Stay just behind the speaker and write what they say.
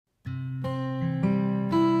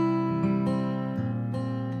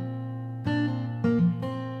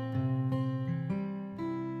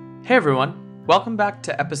Hey everyone, welcome back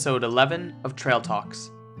to episode 11 of Trail Talks.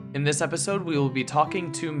 In this episode, we will be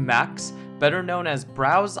talking to Max, better known as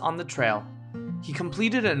Browse on the Trail. He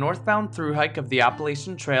completed a northbound thru hike of the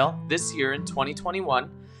Appalachian Trail this year in 2021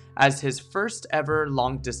 as his first ever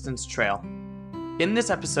long distance trail. In this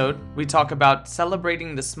episode, we talk about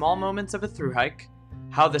celebrating the small moments of a thru hike,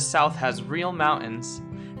 how the South has real mountains,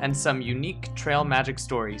 and some unique trail magic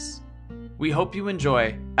stories. We hope you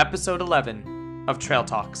enjoy episode 11 of Trail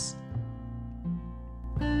Talks.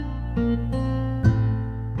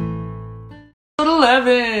 Episode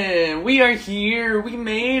 11! We are here! We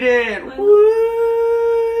made it! Woo!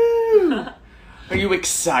 Are you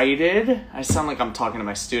excited? I sound like I'm talking to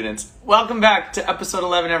my students. Welcome back to episode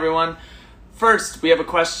 11, everyone. First, we have a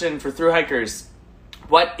question for thru hikers.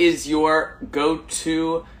 What is your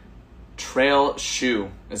go-to trail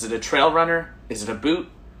shoe? Is it a trail runner? Is it a boot?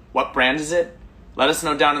 What brand is it? Let us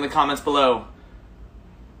know down in the comments below.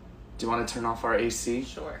 Do you want to turn off our AC?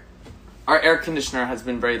 Sure. Our air conditioner has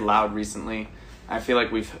been very loud recently. I feel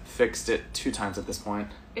like we've fixed it 2 times at this point.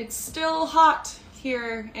 It's still hot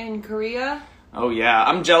here in Korea. Oh yeah,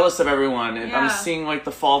 I'm jealous of everyone. Yeah. I'm seeing like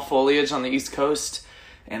the fall foliage on the East Coast,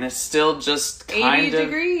 and it's still just kind 80 of...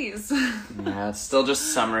 degrees. Yeah, it's still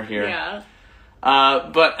just summer here. Yeah.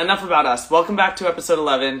 But enough about us. Welcome back to episode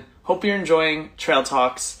 11. Hope you're enjoying Trail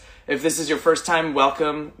Talks. If this is your first time,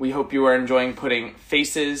 welcome. We hope you are enjoying putting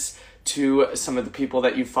faces to some of the people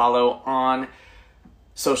that you follow on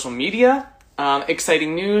social media.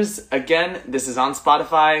 Exciting news. Again, this is on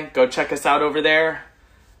Spotify. Go check us out over there.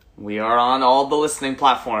 We are on all the listening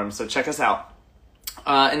platforms, so check us out.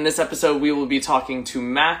 In this episode, we will be talking to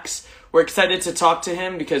Max. We're excited to talk to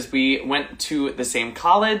him because we went to the same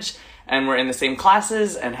college and we're in the same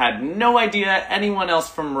classes and had no idea anyone else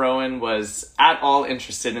from Rowan was at all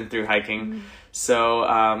interested in thru hiking.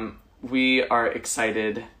 So we are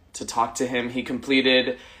excited to talk to him. He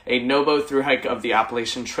completed a Nobo thru hike of the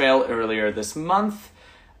Appalachian Trail earlier this month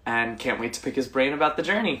and can't wait to pick his brain about the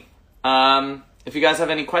journey. If you guys have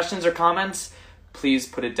any questions or comments, please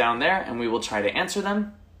put it down there and we will try to answer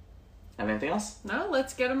them. Have anything else? No,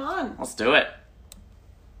 let's get him on. Let's do it.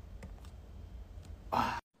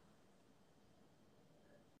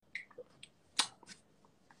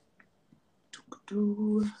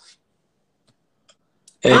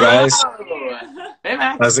 Hey guys, Hey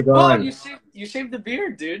Max. how's it Oh, going? you shaved the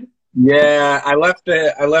beard, dude. Yeah, I left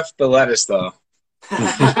the lettuce though.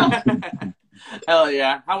 Hell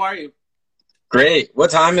yeah. How are you? Great.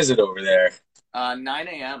 What time is it over there? 9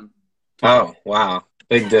 a.m. Oh, wow.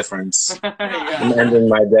 Big difference. Yeah. I'm ending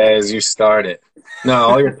my day as you start it. No,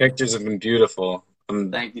 all your pictures have been beautiful.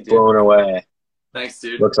 I'm Thank you, dude. blown away. Thanks,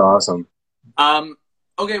 dude. Looks awesome.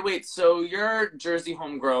 Okay, wait. So you're Jersey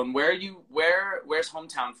homegrown. Where's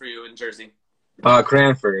hometown for you in Jersey?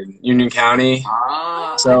 Cranford, Union County.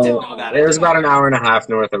 I So didn't know that. it was about an hour and a half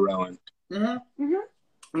north of Rowan.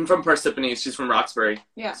 I'm from Parsippany. She's from Roxbury.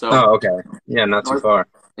 Yeah. So Oh, okay. Yeah, not too far.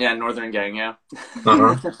 yeah, Northern Gang. Yeah.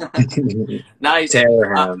 Uh-huh. Nice.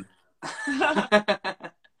 Taylorham.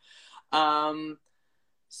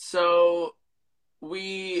 So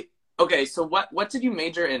So what did you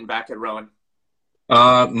major in back at Rowan?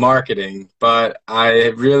 Marketing, but I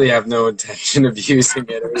really have no intention of using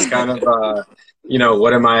it. It was kind of,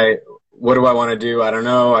 what do I want to do? I don't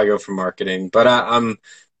know. I go for marketing, but I'm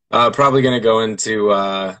probably going to go into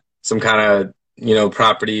some kind of,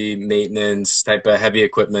 property maintenance type of heavy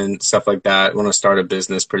equipment, stuff like that. I want to start a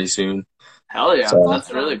business pretty soon. Hell yeah. So, That's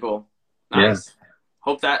really cool. Nice. Yeah.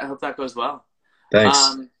 Hope that goes well.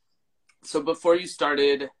 Thanks. So before you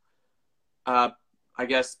started, I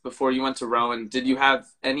guess before you went to Rowan, did you have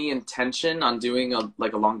any intention on doing a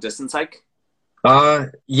long distance hike?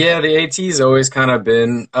 Yeah, the AT's always kind of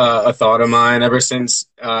been a thought of mine ever since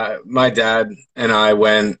my dad and I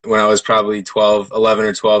went when I was probably 11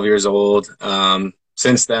 or 12 years old.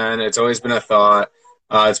 Since then, it's always been a thought.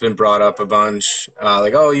 It's been brought up a bunch,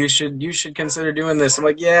 like, oh, you should consider doing this. I'm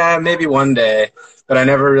like, yeah, maybe one day, but I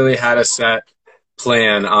never really had a set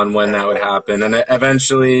plan on when that would happen. And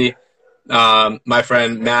eventually, my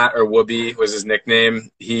friend Matt, or Whoopi was his nickname,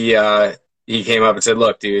 he came up and said,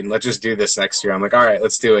 look, dude, let's just do this next year. I'm like, all right,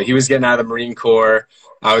 let's do it. He was getting out of the Marine Corps.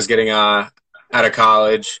 I was getting out of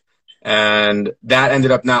college, and that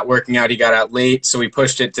ended up not working out. He got out late, so we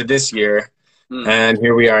pushed it to this year, and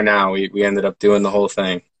here we are now. We ended up doing the whole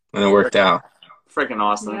thing, and it worked out. Freaking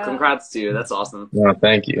awesome. Yeah. Congrats to you. That's awesome. Yeah,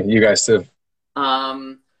 thank you. You guys too.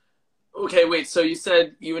 Okay, wait, so you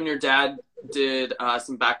said you and your dad did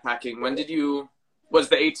some backpacking. Was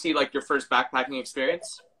the AT like your first backpacking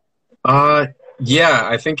experience? Yeah,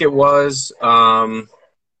 I think it was.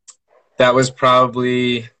 That was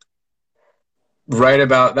probably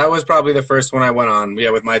that was probably the first one I went on.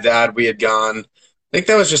 Yeah, with my dad, we had gone, I think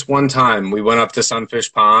that was just one time. We went up to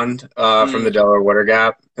Sunfish Pond from the Delaware Water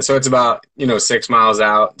Gap. And so it's about, 6 miles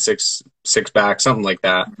out, six back, something like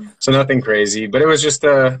that. So nothing crazy, but it was just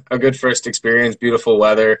a good first experience, beautiful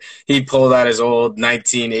weather. He pulled out his old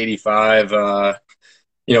 1985,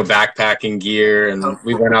 backpacking gear, and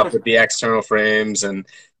we went up with the external frames, and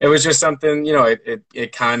it was just something,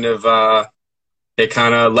 it kind of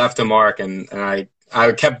left a mark, and I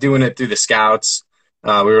kept doing it through the scouts. We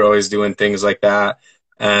were always doing things like that.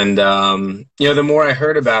 And, the more I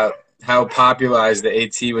heard about how popularized the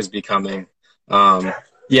AT was becoming, kind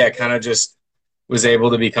of just was able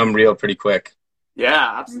to become real pretty quick.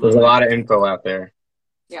 Yeah, absolutely. There's a lot of info out there.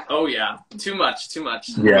 Yeah. Oh, yeah. Too much.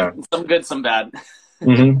 Yeah. Some good, some bad.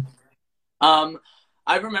 Mm-hmm.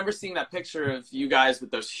 I remember seeing that picture of you guys with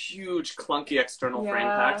those huge, clunky external frame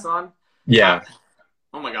packs on. Yeah.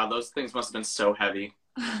 Oh, my God. Those things must have been so heavy.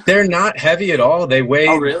 They're not heavy at all. They weigh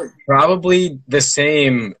probably the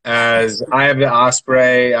same as I have the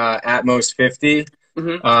Osprey Atmos 50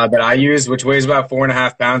 that I use, which weighs about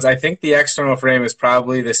 4.5 pounds. I think the external frame is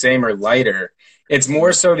probably the same or lighter. It's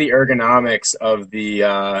more so the ergonomics of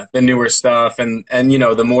the newer stuff, and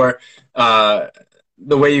the more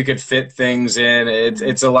the way you could fit things in.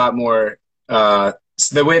 It's a lot more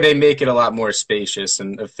the way they make it a lot more spacious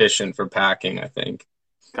and efficient for packing, I think.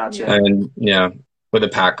 Gotcha. And with the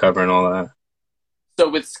pack cover and all that. So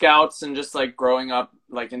with scouts and just like growing up,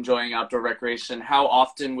 like enjoying outdoor recreation, how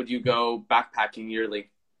often would you go backpacking yearly?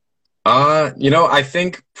 I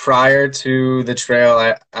think prior to the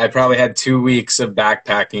trail, I probably had 2 weeks of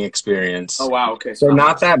backpacking experience. Oh, wow. Okay. So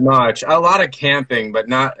not that much. A lot of camping, but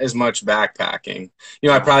not as much backpacking.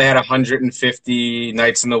 I probably had 150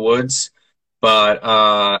 nights in the woods, but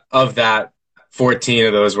of that, 14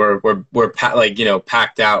 of those were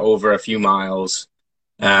packed out over a few miles,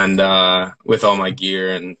 and with all my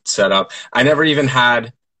gear and setup. I never even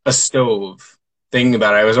had a stove. Thinking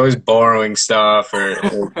about it, I was always borrowing stuff or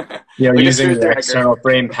like using the external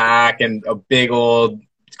frame pack and a big old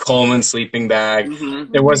Coleman sleeping bag.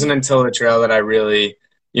 It wasn't until the trail that I really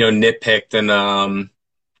nitpicked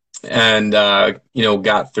and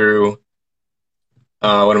got through.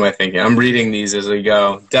 What am I thinking? I'm reading these as we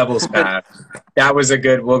go. Devil's Path. That was a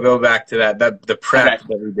good, we'll go back to that. The prep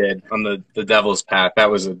that we did on the Devil's Path,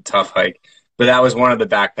 that was a tough hike. But that was one of the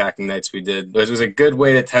backpacking nights we did. It was a good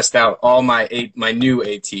way to test out all my new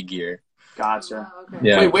AT gear. Gotcha. Oh, okay.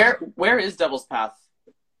 Yeah. Wait, where is Devil's Path?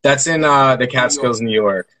 That's in the Catskills, New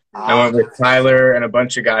York. I went with Tyler and a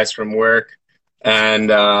bunch of guys from work.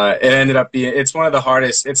 And it ended up being, it's one of the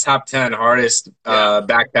hardest, it's top 10 hardest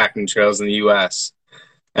backpacking trails in the U.S.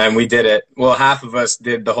 And we did it. Well, half of us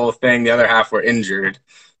did the whole thing. The other half were injured.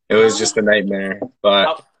 It was just a nightmare.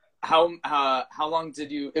 But how long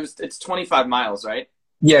did you? It's 25 miles, right?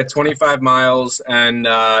 Yeah, 25 miles and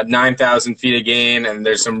 9,000 feet of gain. And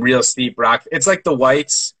there's some real steep rock. It's like the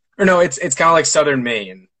Whites, or no, it's kind of like Southern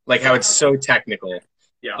Maine, like how it's so technical.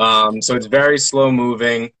 Yeah. So it's very slow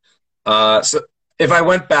moving. So if I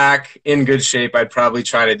went back in good shape, I'd probably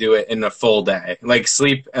try to do it in a full day, like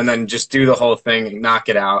sleep and then just do the whole thing and knock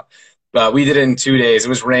it out. But we did it in 2 days. It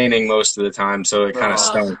was raining most of the time, so it kind of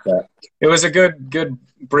stunk. But it was a good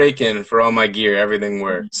break-in for all my gear. Everything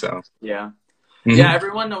worked. So yeah. Yeah,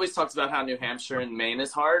 everyone always talks about how New Hampshire and Maine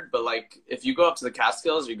is hard, but like if you go up to the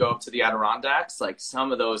Catskills, you go up to the Adirondacks, like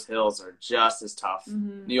some of those hills are just as tough.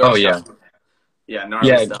 New York. Oh yeah. Yeah,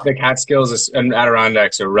 gnarly stuff. The Catskills and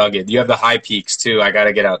Adirondacks are rugged. You have the high peaks too. I got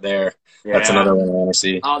to get out there. Yeah. That's another one I want to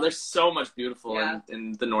see. Oh, there's so much beautiful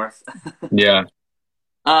in the north. Yeah.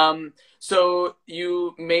 So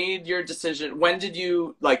you made your decision. When did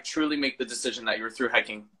you like truly make the decision that you were through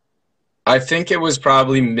hiking? I think it was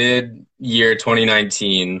probably mid-year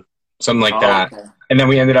 2019, something like that. Okay. And then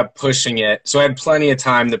we ended up pushing it. So I had plenty of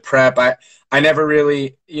time to prep. I never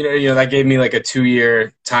really, that gave me like a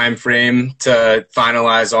 2-year time frame to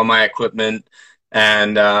finalize all my equipment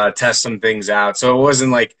and test some things out. So it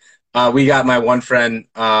wasn't like we got my one friend,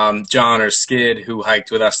 John or Skid, who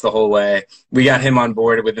hiked with us the whole way. We got him on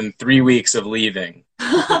board within 3 weeks of leaving,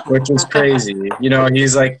 which was crazy.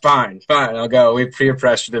 He's like, fine, I'll go. We peer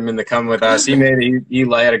pressured him into coming with us. He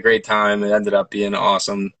had a great time. It ended up being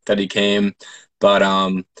awesome that he came.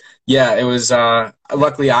 But yeah, it was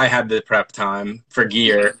luckily I had the prep time for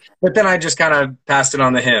gear, but then I just kind of passed it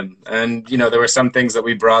on to him. And there were some things that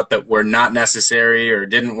we brought that were not necessary or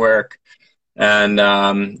didn't work, and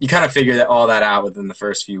you kind of figure all that out within the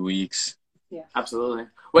first few weeks. Yeah, absolutely.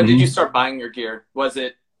 When did you start buying your gear? Was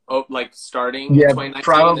it like starting? Yeah, 2019?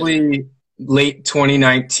 probably late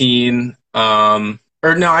 2019.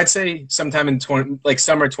 or no, I'd say sometime in like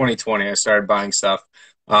summer 2020, I started buying stuff.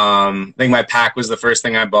 I think my pack was the first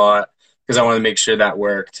thing I bought because I wanted to make sure that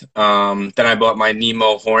worked. Then I bought my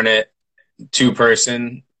Nemo Hornet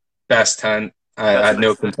 2-person best tent. I That's had no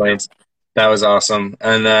nice. complaints. That was awesome.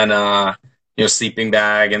 And then sleeping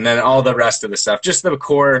bag, and then all the rest of the stuff. Just the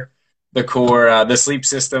sleep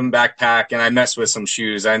system backpack, and I messed with some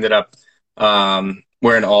shoes. I ended up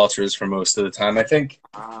wearing Altras for most of the time. I think.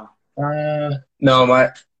 No,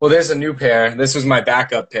 well, there's a new pair. This was my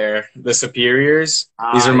backup pair, the Superiors.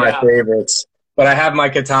 These are my favorites. But I have my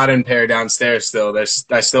Katahdin pair downstairs still.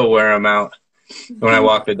 I still wear them out when I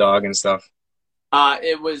walk the dog and stuff.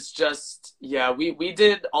 It was just, yeah, we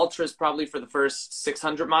did Ultras probably for the first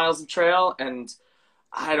 600 miles of trail, and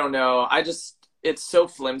I don't know. It's so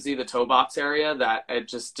flimsy, the toe box area, that it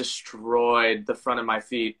just destroyed the front of my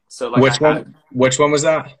feet. So like Which one was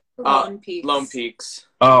that? Lone Peaks. Lone Peaks.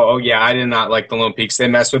 Oh, yeah, I did not like the Lone Peaks. They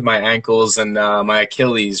messed with my ankles and my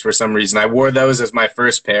Achilles for some reason. I wore those as my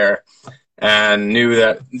first pair and knew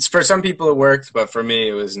that for some people it worked, but for me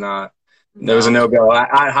it was not. There was a no-go.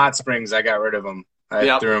 At Hot Springs, I got rid of them.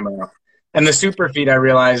 I threw them out. And the Super Feet, I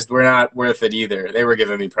realized, were not worth it either. They were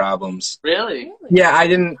giving me problems. Really? Yeah, I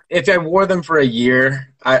didn't. If I wore them for a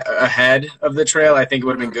year ahead of the trail, I think it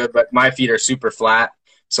would have been good. But my feet are super flat,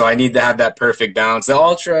 so I need to have that perfect balance. The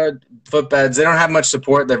Ultra footbeds, they don't have much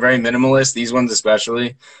support. They're very minimalist, these ones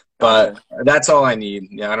especially. But that's all I need.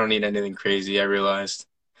 Yeah, I don't need anything crazy, I realized.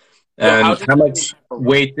 And how much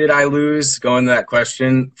weight did I lose? Going to that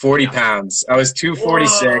question, 40 pounds. I was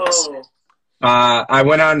 246. Whoa. I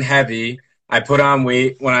went on heavy. I put on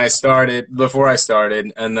weight before I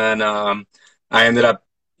started, and then I ended up,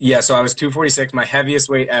 so I was 246, my heaviest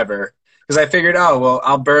weight ever, because I figured,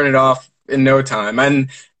 I'll burn it off in no time. And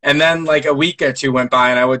then like a week or two went by,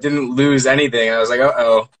 and I didn't lose anything. I was like,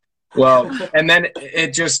 well, and then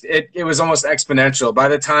it was almost exponential. By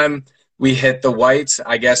the time we hit the whites,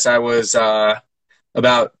 I guess I was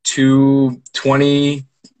about 220,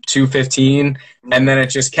 215, and then it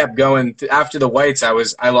just kept going. After the whites,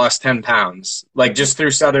 I lost 10 pounds, like just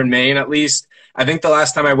through Southern Maine at least. I think the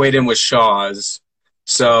last time I weighed in was Shaw's.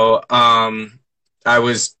 So I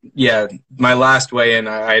was, my last weigh-in,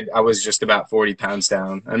 I was just about 40 pounds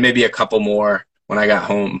down, and maybe a couple more when I got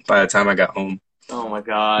home, by the time I got home. Oh my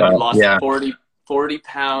God, you lost 40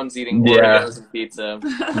 pounds eating Oreos and pizza.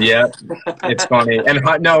 Yeah, it's funny. And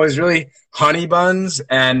no, it was really honey buns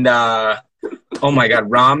and, oh my God,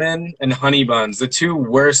 ramen and honey buns, the two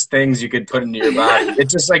worst things you could put into your body.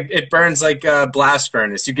 It's just like, it burns like a blast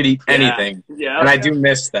furnace. You could eat anything. Yeah. And I do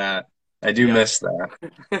miss that. Miss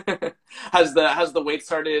that. Has the weight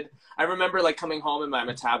started? I remember like coming home and my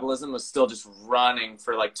metabolism was still just running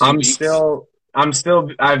for like 2 weeks. I've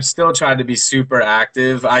still tried to be super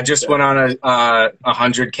active. I just went on a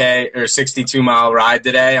 100K or 62-mile ride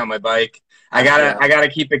today on my bike. I gotta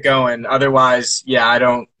keep it going. Otherwise,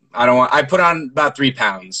 I put on about 3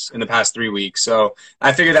 pounds in the past 3 weeks. So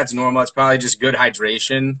I figure that's normal. It's probably just good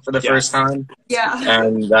hydration for the first time. Yeah.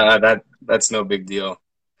 And that's no big deal.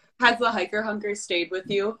 Has the hiker hunger stayed with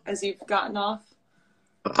you as you've gotten off?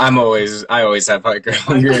 I always have hiker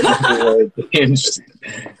hunger.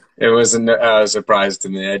 It wasn't a surprise to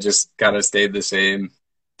me. I just kind of stayed the same.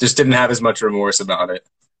 Just didn't have as much remorse about it.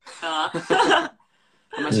 How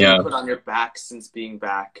much have you put on your back since being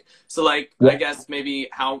back? So, like, I guess maybe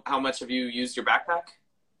how much have you used your backpack?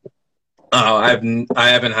 Oh, I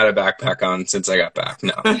haven't had a backpack on since I got back.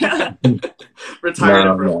 No.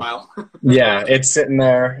 Retired for a while. Yeah, it's sitting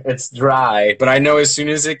there. It's dry, but I know as soon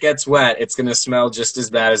as it gets wet, it's gonna smell just as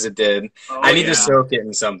bad as it did. I need to soak it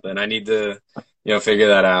in something. I need to, figure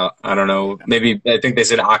that out. I don't know. Maybe I think they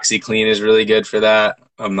said OxyClean is really good for that.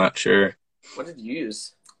 I'm not sure. What did you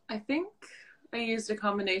use? I think I used a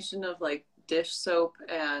combination of like dish soap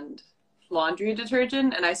and laundry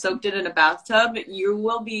detergent, and I soaked it in a bathtub. You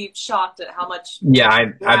will be shocked at how much. Yeah,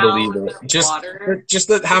 I believe it. Just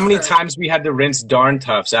how many times we had to rinse Darn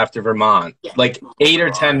Toughs after Vermont, like 8 or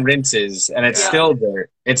 10 rinses, and it's still dirt.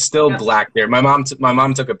 It's still black dirt. My mom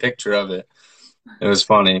took a picture of it. It was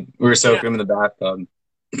funny. We were soaking them in the bathtub.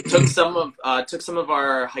 Took some of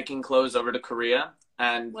our hiking clothes over to Korea.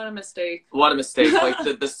 And what a mistake. Like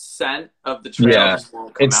the scent of the trail just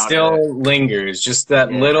won't come it out still lingers. Just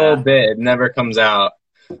that little bit never comes out.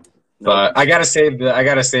 But I gotta save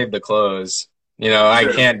the clothes.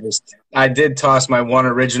 I can't just. I did toss my one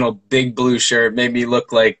original big blue shirt, made me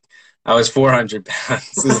look like I was 400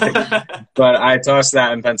 pounds. But I tossed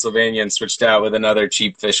that in Pennsylvania and switched out with another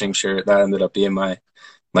cheap fishing shirt that ended up being my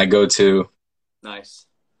go-to. Nice.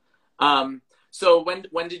 So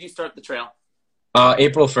when did you start the trail?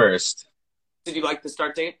 April 1st. Did you like the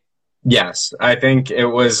start date? Yes, I think it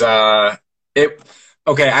was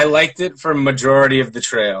okay, I liked it for majority of the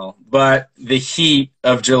trail, but the heat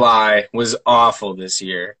of July was awful this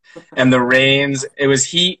year. And the rains, it was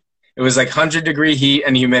heat, it was like 100-degree heat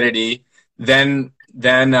and humidity, then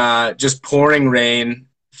just pouring rain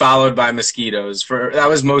followed by mosquitoes. For that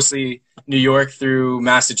was mostly New York through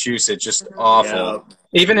Massachusetts, just awful.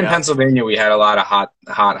 Even in Pennsylvania we had a lot of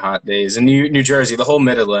hot days. In New Jersey, the whole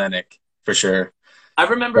mid-Atlantic for sure. I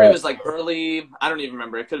remember it was like early, I don't even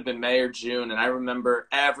remember, it could have been May or June, and I remember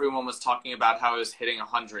everyone was talking about how it was hitting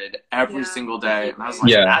 100 every single day. And I was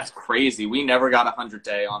like, that's crazy. We never got 100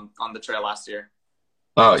 day on the trail last year.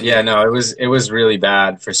 Oh yeah, no, it was really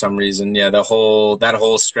bad for some reason. Yeah, that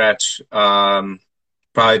whole stretch,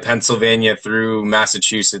 probably Pennsylvania through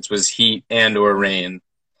Massachusetts was heat and or rain.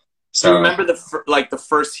 So do you remember the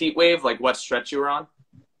first heat wave, like what stretch you were on?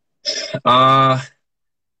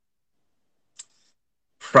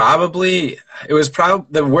 Probably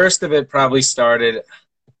the worst of it probably started.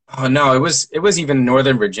 Oh no, it was even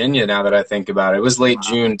Northern Virginia now that I think about it. It was late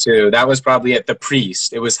June too. That was probably at the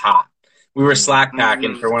Priest. It was hot. We were slack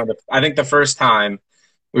packing for I think the first time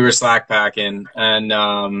we were slack packing,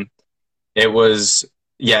 and it was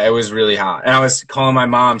really hot. And I was calling my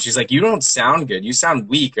mom. She's like, "You don't sound good. You sound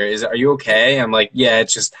weak. Are you okay?" I'm like, "Yeah,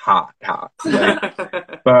 it's just hot."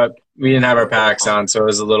 Like, but we didn't have our packs on, so it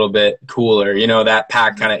was a little bit cooler. You know, that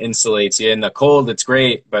pack kind of insulates you. In the cold, it's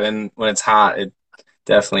great, but when it's hot, it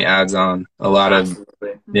definitely adds on a lot of,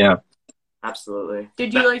 Absolutely.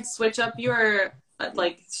 Did you like switch up your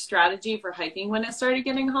like strategy for hiking when it started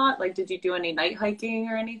getting hot? Like, did you do any night hiking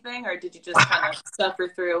or anything, or did you just kind of suffer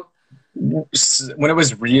through? When it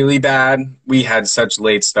was really bad, we had such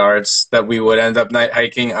late starts that we would end up night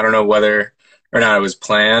hiking. I don't know whether or not it was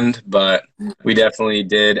planned, but we definitely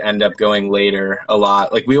did end up going later a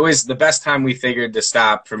lot. Like the best time we figured to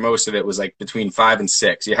stop for most of it was like between 5 and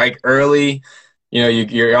 6. You hike early, you know,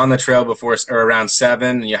 you're on the trail before or around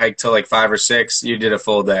 7, and you hike till like 5 or 6. You did a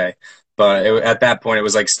full day, but at that point it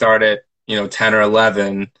was like start at 10 or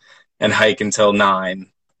 11 and hike until 9.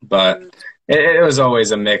 But it was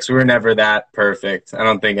always a mix. We were never that perfect. I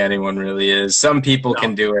don't think anyone really is. Some people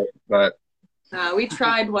can do it, but we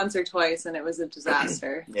tried once or twice and it was a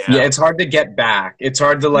disaster. Yeah, it's hard to get back. It's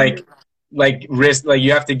hard to like risk, like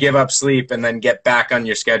you have to give up sleep and then get back on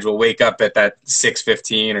your schedule. Wake up at that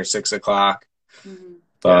 6:15 or 6 o'clock.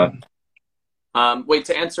 But wait,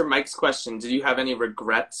 to answer Mike's question, did you have any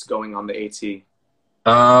regrets going on the AT?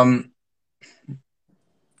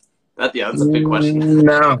 That's a big question.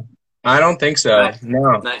 No, I don't think so. Nice.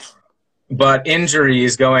 No. Nice. But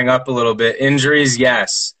injuries going up a little bit. Injuries,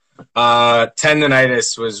 yes.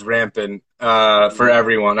 Tendonitis was rampant for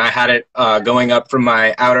everyone. I had it going up from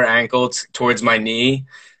my outer ankle towards my knee.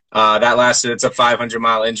 That lasted. It's a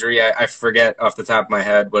 500-mile injury. I forget off the top of my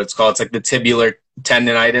head what it's called. It's like the tibular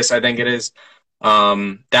tendonitis, I think it is.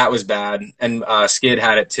 That was bad. And Skid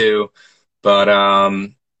had it too. But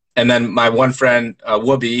and then my one friend,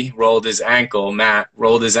 Whoopi, Matt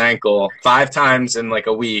rolled his ankle 5 times in like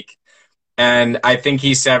a week. And I think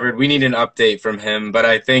he severed. We need an update from him, but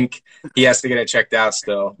I think he has to get it checked out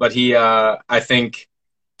still. But he, I think,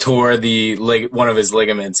 tore one of his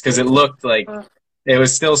ligaments because it looked like it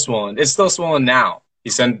was still swollen. It's still swollen now. He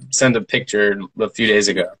sent a picture a few days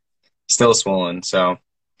ago. Still swollen. So,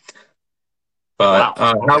 but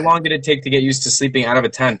how long did it take to get used to sleeping out of a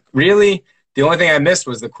tent? Really, the only thing I missed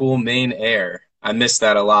was the cool Maine air. I missed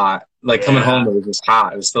that a lot. Like coming home, it was just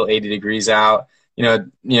hot. It was still 80 degrees out.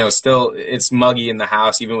 Still it's muggy in the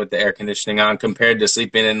house, even with the air conditioning on, compared to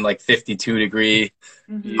sleeping in like 52-degree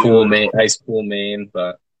ice cool Maine.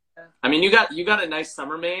 But I mean, you got a nice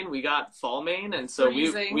summer Maine. We got fall Maine, and so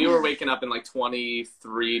we were waking up in like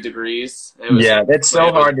 23 degrees. It's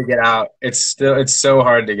so hard to get out. It's so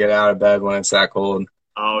hard to get out of bed when it's that cold.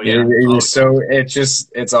 Oh yeah,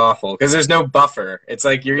 it's awful because there's no buffer. It's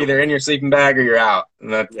like you're either in your sleeping bag or you're out,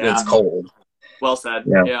 and it's cold. Well said.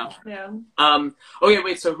 Yeah. Okay,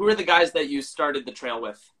 wait. So who are the guys that you started the trail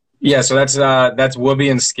with? Yeah, so that's Whoopi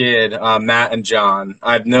and Skid, Matt and John.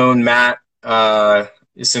 I've known Matt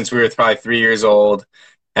since we were probably 3 years old,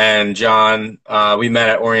 and John we met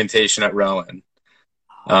at orientation at Rowan.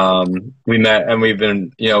 We met and we've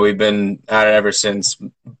been at it ever since,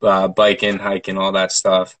 biking, hiking, all that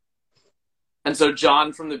stuff. And so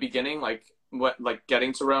John, from the beginning, like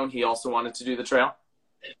getting to Rowan, he also wanted to do the trail.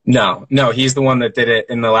 No, he's the one that did it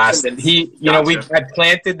in the last. We had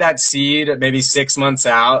planted that seed maybe 6 months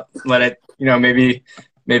out, let it, maybe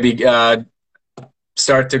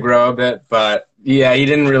start to grow a bit. But yeah, he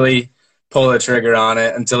didn't really pull the trigger on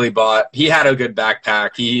it until he had a good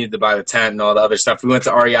backpack. He needed to buy the tent and all the other stuff. We went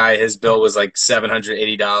to REI. His bill was like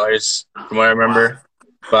 $780 from what I remember.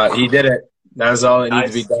 But he did it. That was all that needed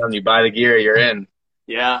to be done. You buy the gear, you're in.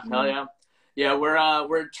 Yeah, hell yeah. Yeah,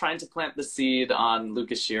 we're trying to plant the seed on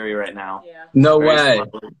Lucas Sherry right now. Yeah. No way.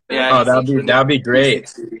 Slowly. Yeah. Oh, that'd be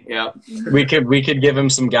great. Yeah. We could give him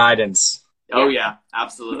some guidance. Oh yeah,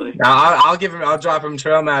 absolutely. I'll drop him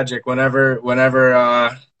Trail Magic whenever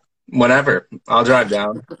I'll drive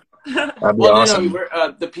down. That'd be awesome. No, we're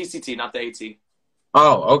the PCT, not the AT.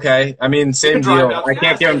 Oh, okay. I mean, same drive deal. out. I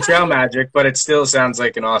can't give him Trail Magic, but it still sounds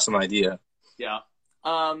like an awesome idea. Yeah.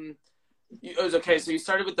 It was okay. So you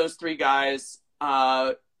started with those 3 guys.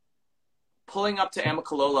 Pulling up to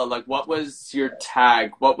Amicalola, like, what was your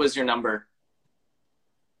tag? What was your number?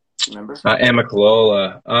 Remember?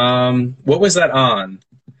 Amicalola. What was that on?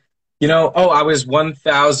 I was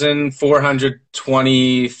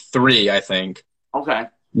 1,423, I think. Okay.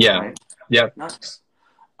 Yeah. Right. Yep. Nice.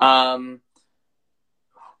 Wow,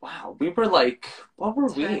 we were like, what were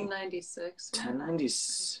we? 1096.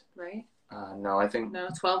 1090s. Right? No, I think No,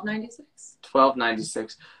 1296.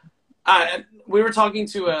 1296. We were talking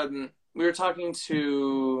to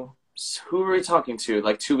who were we talking to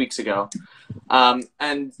like 2 weeks ago,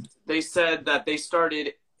 and they said that they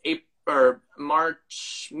started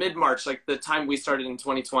mid-March, like the time we started in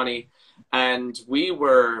 2020, and we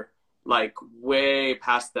were like way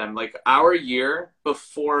past them. Like our year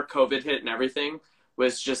before COVID hit and everything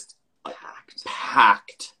was just like,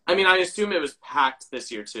 packed. I mean, I assume it was packed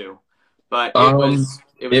this year too, but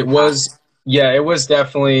it was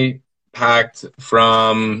definitely packed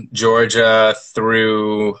from Georgia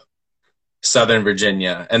through Southern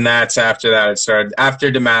Virginia, and that's after that it started. After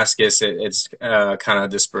Damascus, it's kind of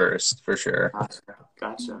dispersed for sure.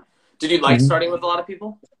 Gotcha. Did you like starting with a lot of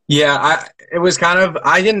people? Yeah, it was kind of,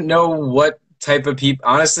 I didn't know what type of people,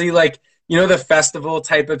 honestly, like, the festival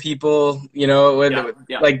type of people,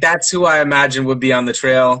 like that's who I imagined would be on the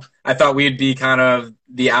trail. I thought we'd be kind of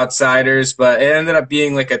the outsiders, but it ended up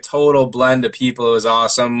being like a total blend of people. It was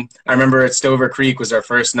awesome. I remember at Stover Creek was our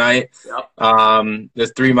first night. Yep. The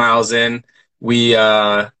 3 miles in, we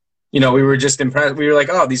were just impressed. We were like,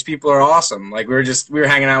 oh, these people are awesome. Like we were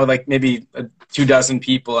hanging out with like maybe 24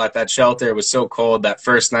 people at that shelter. It was so cold. That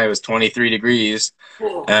first night was 23 degrees.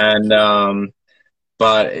 Cool. And,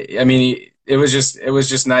 but I mean, it was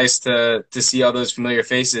just nice to see all those familiar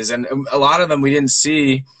faces, and a lot of them we didn't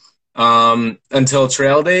see until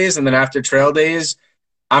trail days, and then after trail days,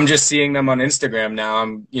 I'm just seeing them on Instagram now.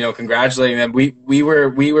 I'm congratulating them. We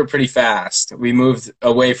were pretty fast. We moved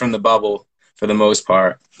away from the bubble for the most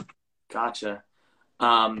part. Gotcha.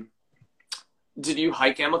 Did you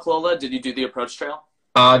hike Amicalola? Did you do the approach trail?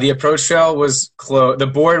 The approach trail was closed. The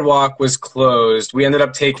boardwalk was closed. We ended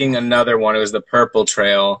up taking another one. It was the Purple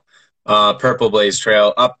Trail, Purple Blaze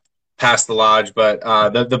Trail, up past the lodge. But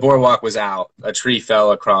the boardwalk was out. A tree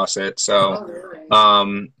fell across it. So,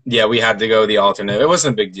 yeah, we had to go the alternate. It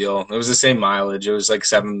wasn't a big deal. It was the same mileage. It was like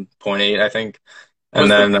 7.8, I think.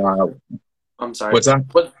 And I'm sorry. What's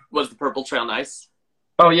that? Was the Purple Trail nice?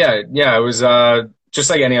 Oh, yeah. It was just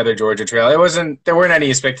like any other Georgia trail. There weren't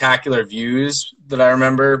any spectacular views that I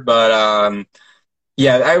remember, but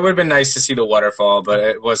yeah, it would have been nice to see the waterfall, but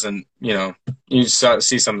it wasn't, you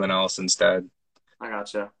see something else instead. I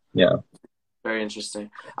gotcha. Yeah. Very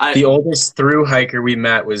interesting. The oldest through hiker we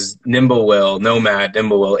met was Nomad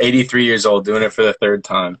Nimble Will, 83 years old, doing it for the 3rd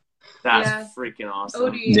time. That's freaking awesome.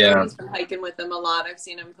 Odie's been hiking with him a lot. I've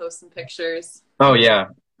seen him post some pictures. Oh, yeah.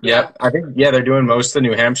 Yep. I think, they're doing most of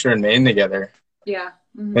New Hampshire and Maine together. Yeah.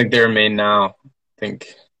 Mm-hmm. I think they're in Maine now. I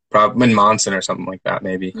think probably in Monson or something like that,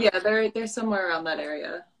 maybe. Yeah, they're somewhere around that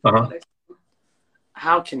area. Uh-huh.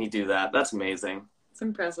 How can you do that? That's amazing. It's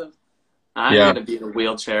impressive. I'm going to be in a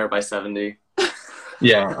wheelchair by 70.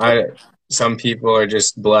 Yeah, some people are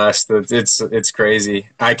just blessed. It's crazy.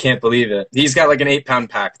 I can't believe it. He's got like an 8-pound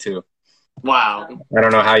pack too. Wow. I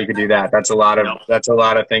don't know how you could do that. That's a lot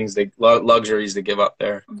of things, luxuries to give up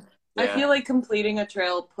there. Yeah. I feel like completing a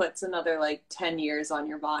trail puts another like 10 years on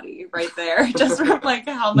your body right there, just from like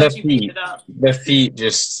how much you keep it up. The feet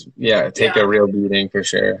just take a real beating for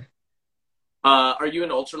sure. Are you an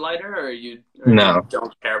ultralighter, or you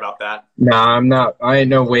don't care about that? No, I'm not. I ain't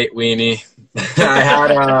no weight weenie. I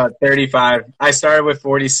had 35. I started with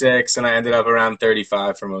 46, and I ended up around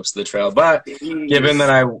 35 for most of the trail. But given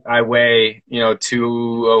that I weigh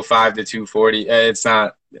 205 to 240, it's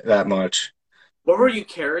not that much. What were you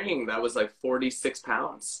carrying that was like 46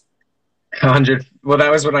 pounds? 100. Well, that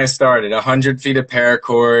was when I started. 100 feet of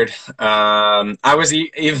paracord. I was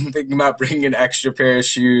even thinking about bringing an extra pair of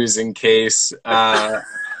shoes in case.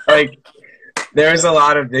 Like there was a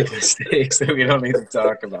lot of big mistakes that we don't need to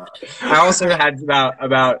talk about. I also had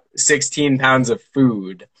about 16 pounds of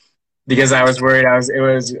food because I was worried I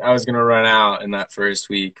was gonna run out in that first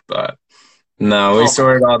week, but no, we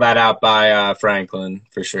sorted all that out by Franklin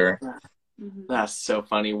for sure. That's so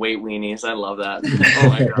funny. Weight weenies. I love that. Oh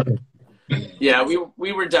my god. Yeah,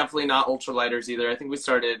 we were definitely not ultralighters either. I think we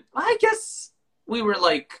started. I guess we were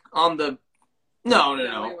like on the. No,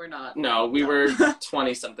 we were not. No, we were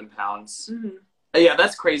 20-something pounds. Yeah,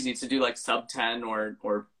 that's crazy to do like sub 10 or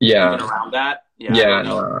even around that. Yeah,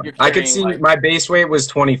 no. I could see my base weight was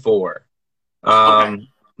 24,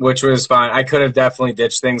 which was fine. I could have definitely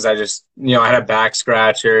ditched things. I just, I had a back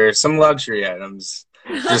scratcher, some luxury items,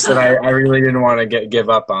 just that I really didn't want to give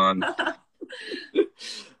up on.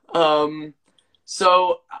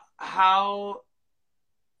 So how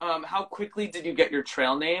quickly did you get your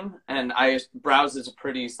trail name? And Browse is a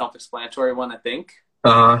pretty self-explanatory one, I think.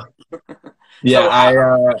 Yeah,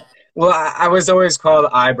 so, I was always called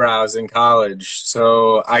Eyebrows in college,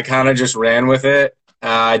 so I kind of just ran with it.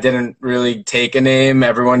 I didn't really take a name.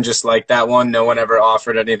 Everyone just liked that one. No one ever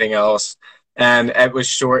offered anything else. And it was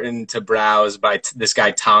shortened to Browse by this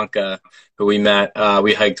guy Tonka, who we met.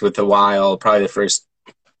 We hiked with a while, probably the first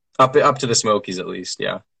up to the Smokies at least.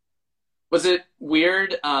 Yeah. Was it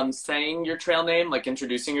weird saying your trail name, like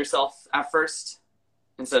introducing yourself at first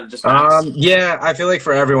instead of just yeah, I feel like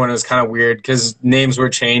for everyone it was kind of weird because names were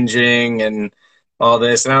changing and all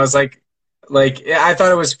this, and I was like I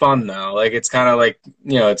thought it was fun though. Like it's kind of like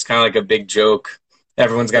it's kind of like a big joke.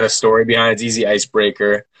 Everyone's got a story behind it. It's easy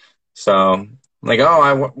icebreaker. So like,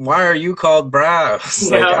 why are you called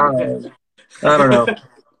Browse? Like I don't know.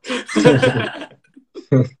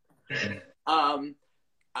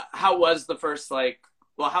 How was the first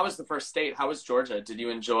how was the first state? How was Georgia? Did you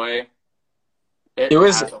enjoy it? It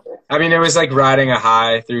was like riding a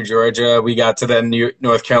high through Georgia. We got to the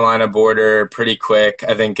North Carolina border pretty quick.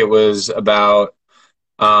 I think it was about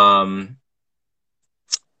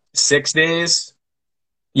 6 days.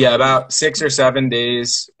 Yeah, about 6 or 7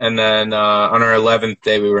 days. And then on our 11th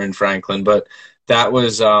day we were in Franklin. But that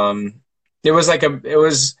was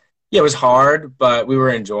it was hard, but we were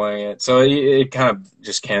enjoying it. So it kind of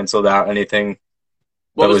just canceled out anything.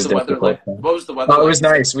 What was the weather like? What was the weather like? It was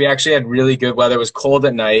nice. We actually had really good weather. It was cold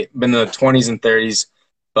at night, in the 20s and 30s.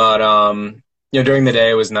 But, during the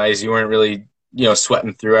day it was nice. You weren't really,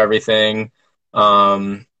 sweating through everything.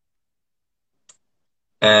 And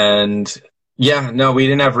yeah, no, we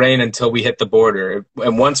didn't have rain until we hit the border.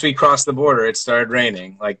 And once we crossed the border, it started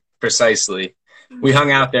raining, like precisely. We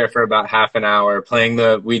hung out there for about half an hour playing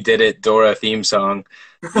the We Did It Dora theme song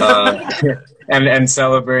and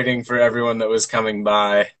celebrating for everyone that was coming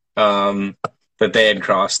by that they had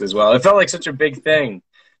crossed as well. It felt like such a big thing.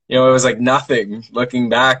 It was like nothing looking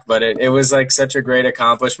back, but it was like such a great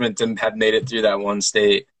accomplishment to have made it through that one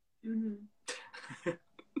state.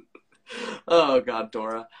 Oh, God,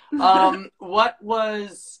 Dora. What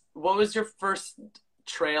was your first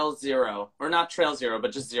Trail Zero, or not Trail Zero,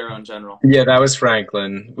 but just zero in general? Yeah, that was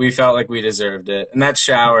Franklin. We felt like we deserved it, and that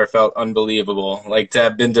shower felt unbelievable. Like to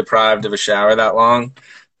have been deprived of a shower that long.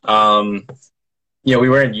 We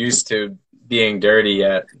weren't used to being dirty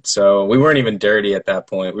yet, so we weren't even dirty at that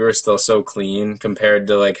point. We were still so clean compared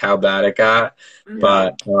to like how bad it got.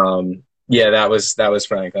 But yeah, that was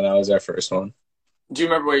Franklin. That was our first one. Do you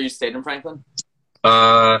remember where you stayed in Franklin?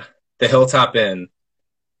 The Hilltop Inn.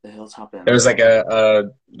 The Hilltop Inn. There was like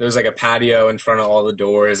a patio in front of all the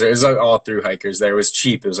doors. It was like all through hikers there. It was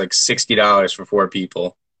cheap. It was like $60 for 4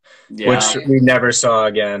 people, which we never saw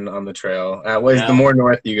again on the trail. The more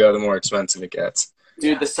north you go, the more expensive it gets.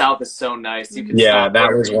 Dude, the South is so nice. You can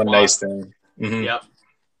that was one nice thing. Mm-hmm. Yep.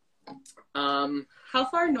 How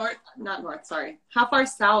far how far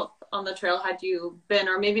south on the trail had you been,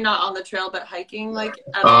 or maybe not on the trail, but hiking like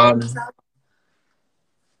at all in the south?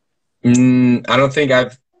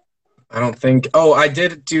 I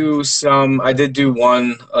did do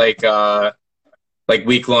one like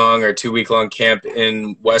week-long or 2-week-long camp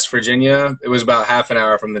in West Virginia. It was about half an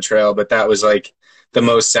hour from the trail, but that was like the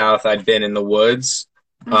most south I'd been in the woods.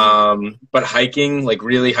 But hiking, like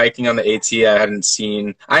really hiking on the AT, I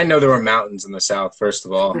didn't know there were mountains in the south, first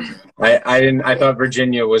of all. I thought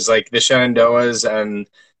Virginia was like the Shenandoahs, and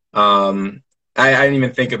I didn't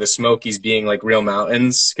even think of the Smokies being like real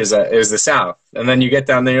mountains because it was the South. And then you get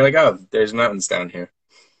down there, you're like, oh, there's mountains down here.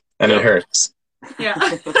 And it hurts.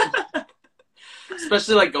 Yeah.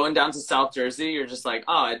 Especially like going down to South Jersey, you're just like,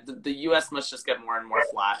 oh, the U.S. must just get more and more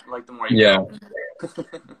flat. Like the more you go.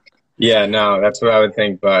 Yeah, no, that's what I would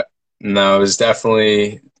think. But no, it was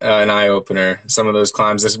definitely an eye-opener. Some of those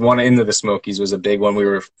climbs. This one into the Smokies was a big one. We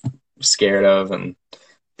were scared of,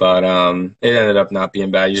 but it ended up not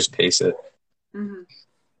being bad. You just pace it.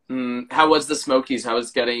 How was the Smokies? How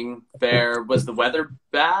was getting there? Was the weather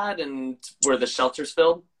bad, and were the shelters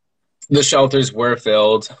filled? The shelters were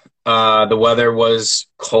filled. The weather was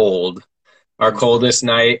cold. Our coldest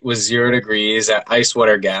night was 0 degrees at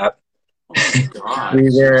Icewater Gap. Oh my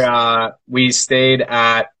gosh. We stayed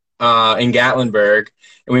at in Gatlinburg,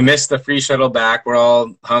 and we missed the free shuttle back. We're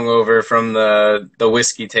all hungover from the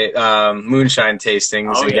whiskey moonshine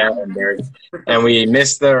tastings in Gatlinburg, and we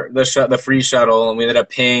missed the free shuttle, and we ended up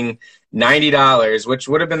paying $90, which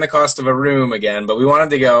would have been the cost of a room again. But we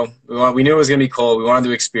wanted to go. We knew it was gonna be cold. We wanted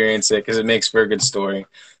to experience it because it makes for a good story.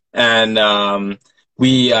 And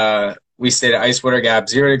we stayed at Icewater Gap,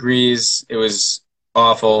 0 degrees. It was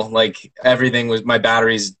awful. Like everything was, my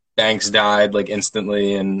batteries banks died like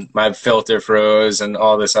instantly, and my filter froze and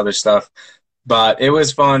all this other stuff. But it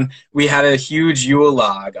was fun. We had a huge Yule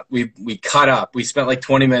log. We cut up. We spent like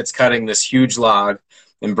 20 minutes cutting this huge log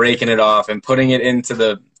and breaking it off and putting it into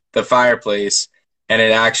the fireplace, and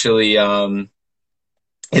it actually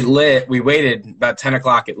it lit. We waited about 10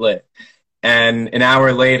 o'clock. It lit. And an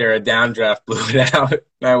hour later, a downdraft blew it out.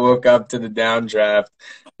 I woke up to the downdraft,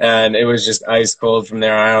 and it was just ice cold from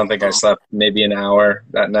there. I don't think I slept maybe an hour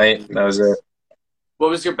that night. That was it. What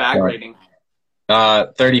was your bag rating?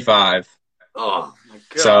 35. Oh my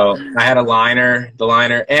god! So I had the liner,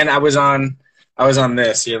 and I was on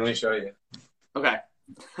this. Here, let me show you. Okay.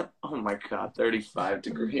 Oh my god, 35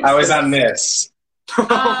 degrees. I was on this. Oh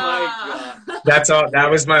my god. That's all. That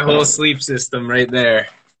was my whole sleep system right there.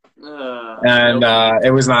 And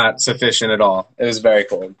it was not sufficient at all. It was very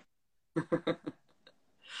cold.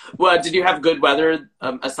 Well, did you have good weather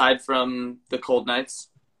aside from the cold nights?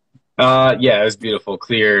 Yeah, it was beautiful,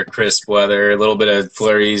 clear, crisp weather. A little bit of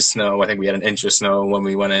flurries, snow. I think we had an inch of snow when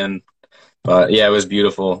we went in. But yeah, it was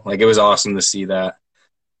beautiful. Like it was awesome to see that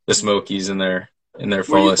the Smokies in their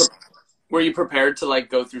fullest. Were you prepared to like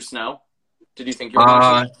go through snow? Did you think you were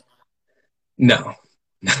going to? No.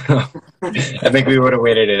 I think we would have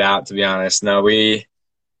waited it out, to be honest. No, I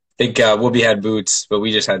think Whoopi had boots, but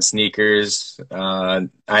we just had sneakers. I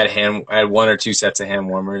had 1 or 2 sets of hand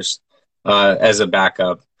warmers as a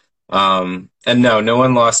backup. And no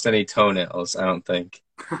one lost any toenails, I don't think,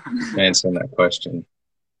 answering that question.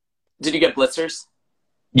 Did you get blisters?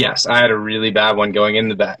 Yes, I had a really bad one going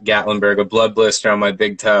into Gatlinburg, a blood blister on my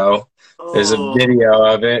big toe. Oh. There's a video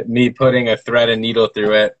of it, me putting a thread and needle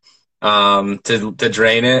through it to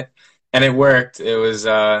drain it, and it worked. It was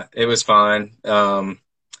fine,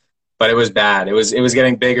 but it was bad. It was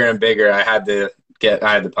getting bigger and bigger. I had to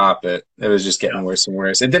pop it. It was just getting worse and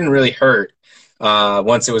worse. It didn't really hurt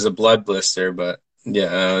once it was a blood blister, but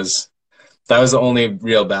yeah, that was the only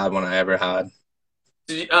real bad one I ever had.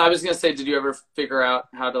 I was gonna say, did you ever figure out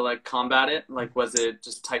how to like combat it? Like, was it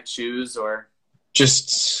just tight shoes or?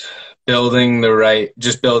 Just building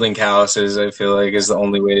calluses, I feel like, is the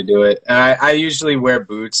only way to do it. And I usually wear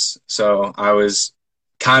boots, so I was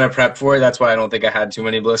kind of prepped for it. That's why I don't think I had too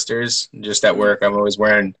many blisters. Just at work, I'm always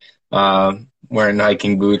wearing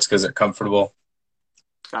hiking boots because they're comfortable.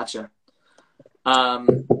 Gotcha. I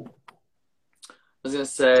was gonna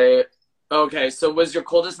say, okay, so was your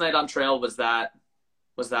coldest night on trail, was that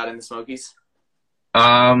in the Smokies?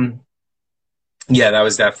 Yeah, that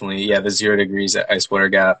was definitely, the 0 degrees at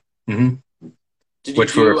Icewater Gap. Mm-hmm.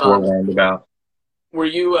 Which we were forewarned about. Were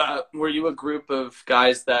you a group of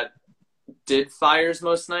guys that did fires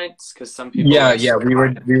most nights? Because some people. Yeah, we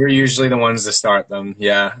were usually the ones to start them.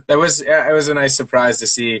 Yeah, it was a nice surprise to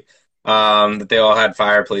see that they all had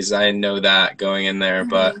fireplaces. I didn't know that going in there,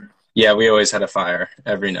 but yeah, we always had a fire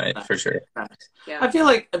every night for sure. Yeah. I feel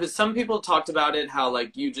like some people talked about it, how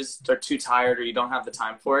like you just are too tired or you don't have the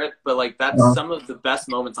time for it, but like that's some of the best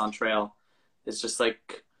moments on trail. It's just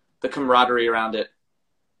like the camaraderie around it.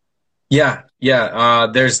 Yeah.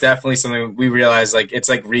 There's definitely something we realize, like it's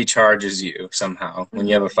like recharges you somehow when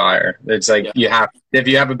you have a fire. It's like if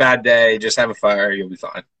you have a bad day, just have a fire, you'll be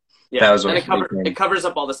fine. Yeah, that was and it covers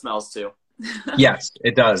up all the smells too. Yes,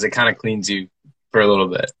 it does. It kind of cleans you for a little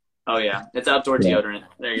bit. Oh yeah, it's outdoor deodorant.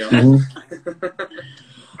 There you go.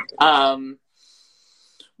 Mm-hmm.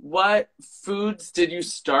 What foods did you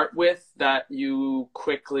start with that you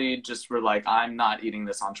quickly just were like, I'm not eating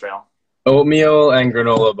this on trail? Oatmeal and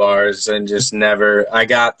granola bars, and just never. I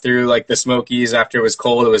got through like the Smokies after it was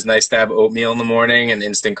cold. It was nice to have oatmeal in the morning and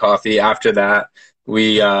instant coffee. After that,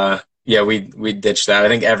 we ditched that. I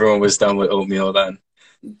think everyone was done with oatmeal then.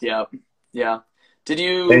 Yep. Yeah. Did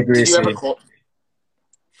you ever cold?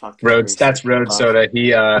 Rhodes, that's Road Soda. He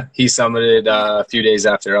summited a few days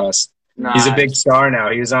after us. Nice. He's a big star now.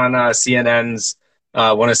 He was on CNN's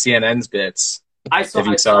one of CNN's bits. I saw. If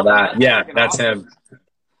you I saw that, That's yeah, fucking that's awesome. him.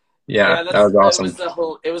 Yeah, that was awesome.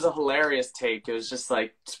 It was a hilarious take. It was just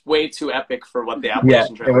like way too epic for what the Yeah,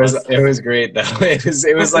 Appalachian Trail was. it was great though.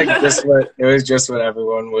 It was like just what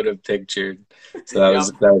everyone would have pictured. So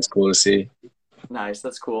that was cool to see. Nice,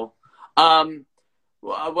 that's cool. What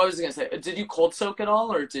was I gonna say? Did you cold soak at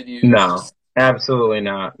all, or did you? No, absolutely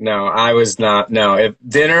not. No, I was not. No, if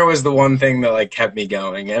dinner was the one thing that like kept me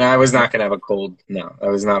going, and I was not gonna have a cold. No, that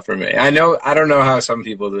was not for me. I don't know how some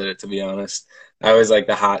people did it, to be honest. I was like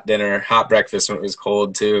the hot dinner, hot breakfast when it was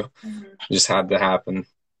cold too. Just had to happen.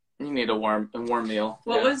 You need a warm meal.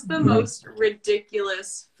 What was the most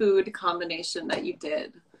ridiculous food combination that you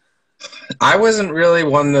did? I wasn't really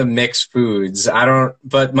one to mix foods.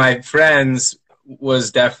 But my friends was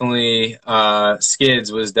definitely,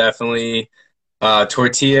 Skids was definitely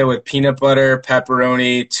tortilla with peanut butter,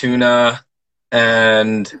 pepperoni, tuna,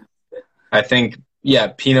 and I think,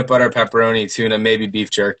 peanut butter, pepperoni, tuna, maybe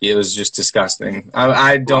beef jerky. It was just disgusting.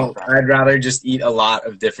 I'd rather just eat a lot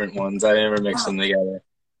of different ones. I never mix them together.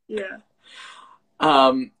 Yeah.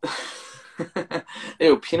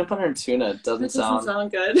 Ew, peanut butter and tuna doesn't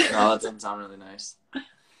sound good. No, that doesn't sound really nice.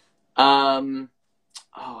 I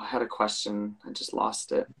had a question. I just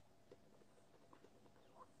lost it.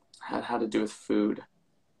 Had to do with food.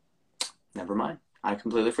 Never mind. I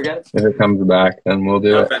completely forget it. If it comes back, then we'll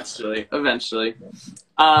do it. Eventually.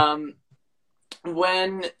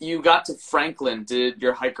 When you got to Franklin, did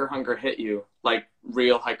your hiker hunger hit you? Like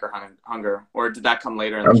real hiker hunger? Or did that come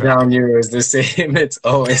later in the I'm trip? telling you, it was the same. It's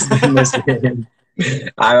always been the same.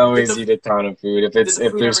 I always eat a ton of food. If there's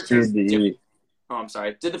food to eat. Oh, I'm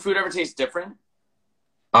sorry. Did the food ever taste different?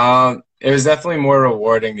 It was definitely more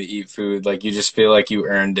rewarding to eat food. Like you just feel like you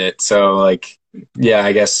earned it. So like, yeah,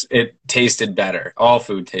 I guess it tasted better. All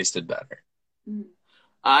food tasted better.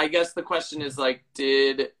 I guess the question is like,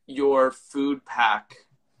 did your food pack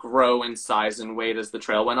grow in size and weight as the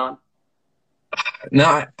trail went on?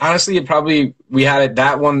 No, honestly, we had it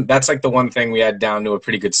that's like the one thing we had down to a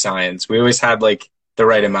pretty good science. We always had like the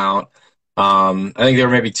right amount. I think there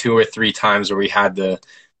were maybe 2 or 3 times where we had to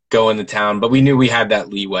go into town, but we knew we had that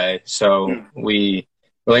leeway. So we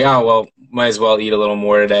were like, oh, well, might as well eat a little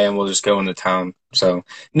more today and we'll just go into town. So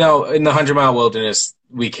no, in the 100-mile wilderness,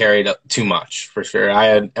 we carried too much for sure. I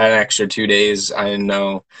had an extra 2 days. I didn't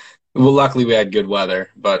know. Well, luckily we had good weather,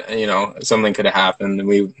 but something could have happened,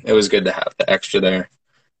 and it was good to have the extra there.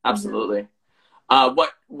 Absolutely.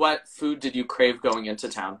 What food did you crave going into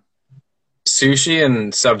town? Sushi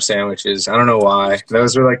and sub sandwiches. I don't know why.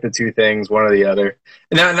 Those were like the 2 things, one or the other.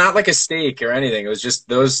 Not like a steak or anything. It was just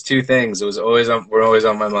those 2 things. It was were always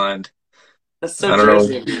on my mind. That's so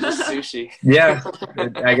Jersey of you, just sushi. Yeah,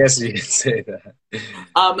 I guess you could say that.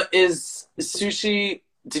 Is sushi?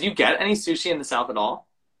 Did you get any sushi in the South at all?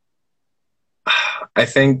 I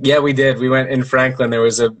think, yeah, we did. We went in Franklin. There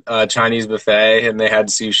was a Chinese buffet, and they had a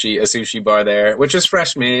sushi bar there, which was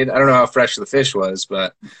fresh made. I don't know how fresh the fish was,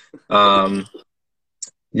 but yeah,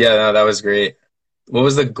 no, that was great. What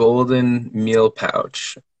was the golden meal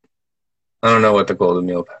pouch? I don't know what the golden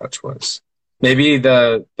meal pouch was. Maybe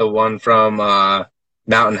the one from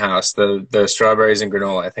Mountain House, the strawberries and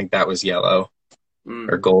granola. I think that was yellow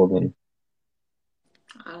or golden.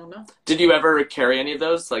 I don't know. Did you ever carry any of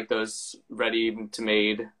those, like those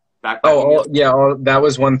ready-to-made backpacking? Oh, yeah. That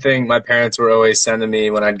was one thing my parents were always sending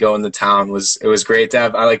me when I'd go into town. It was great to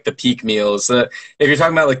have. I like the Peak meals. If you're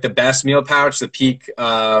talking about like the best meal pouch, the Peak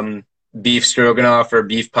beef stroganoff or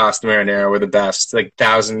beef pasta marinara were the best. Like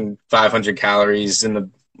 1,500 calories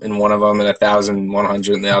in one of them and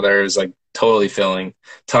 1,100 in the other. It was like totally filling.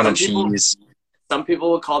 Ton of cheese. Some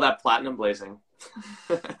people would call that platinum blazing.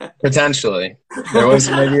 Potentially. There was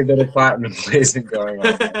maybe a bit of platinum blazing going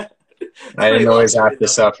on. I didn't always have to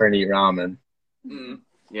suffer and eat ramen.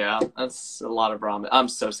 Yeah, that's a lot of ramen. I'm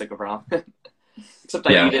so sick of ramen. Except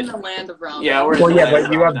I eat it in the land of ramen. Yeah,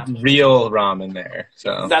 but you have real ramen there.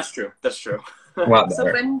 So That's true. A lot so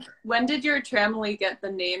better. when did your family get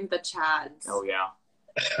the name the Chads? Oh yeah.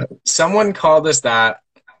 Someone called us that.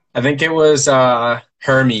 I think it was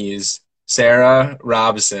Hermes, Sarah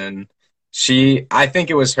Robson. I think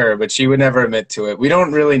it was her, but she would never admit to it. We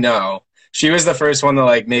don't really know. She was the first one to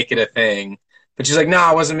like make it a thing, but she's like,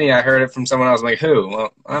 no, it wasn't me. I heard it from someone else. I'm like, who?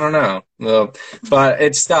 Well, I don't know. Well, but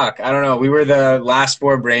it stuck. I don't know. We were the last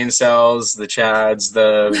 4 brain cells, the Chads,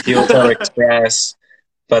 the Heel Toe Express,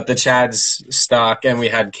 but the Chads stuck, and we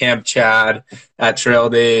had Camp Chad at Trail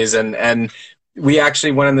Days, and we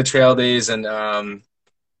actually went on the Trail Days, and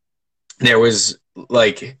there was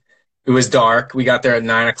like, it was dark. We got there at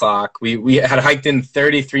 9:00. We had hiked in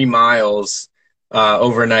 33 miles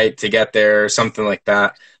overnight to get there or something like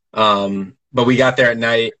that. But we got there at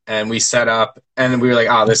night and we set up and we were like,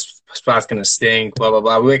 oh, this spot's going to stink, blah, blah,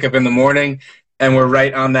 blah. We wake up in the morning and we're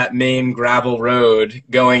right on that main gravel road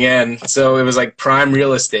going in. So it was like prime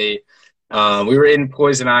real estate. We were in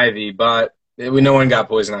poison ivy, but no one got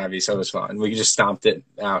poison ivy, so it was fine. We just stomped it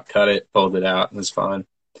out, cut it, pulled it out. It was fine.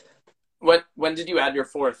 When did you add your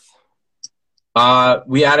fourth?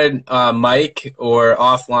 We added Mike or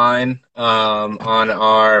offline on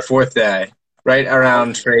our fourth day, right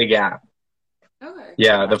around Trey Gap. Okay.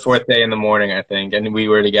 Yeah, the fourth day in the morning, I think, and we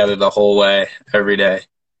were together the whole way, every day.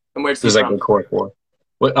 And where's It he was from? like a core four.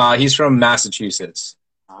 He's from Massachusetts.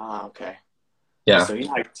 Ah, okay. Yeah. So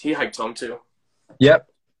he hiked home too. Yep.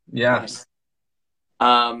 Yeah. Nice.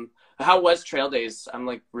 How was Trail Days? I'm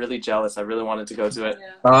like really jealous. I really wanted to go to it.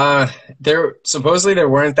 Yeah. There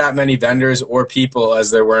weren't that many vendors or people as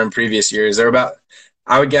there were in previous years. There were about,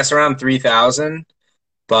 I would guess, around 3,000,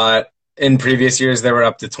 but in previous years there were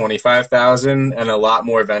up to 25,000 and a lot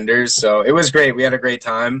more vendors. So it was great. We had a great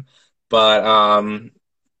time, but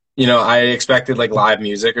I expected like live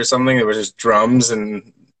music or something. There was just drums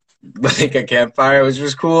and like a campfire, which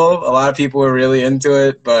was cool. A lot of people were really into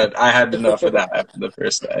it, but I had enough of that after the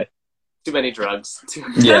first day. Too many drugs.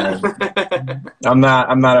 Yeah. I'm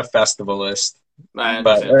not a festivalist,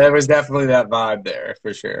 but there was definitely that vibe there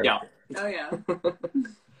for sure. Yeah. Oh yeah.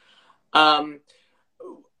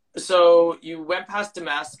 So you went past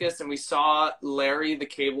Damascus and we saw Larry, the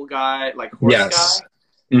cable guy, like horse Yes. guy.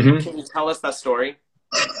 Mm-hmm. Can you tell us that story?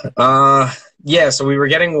 Yeah, so we were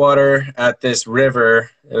getting water at this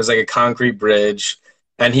river. It was like a concrete bridge,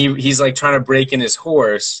 and he's like trying to break in his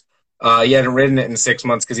horse. He hadn't ridden it in 6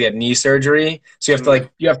 months because he had knee surgery. So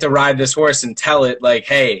you have to ride this horse and tell it like,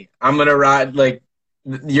 hey, I'm gonna ride, like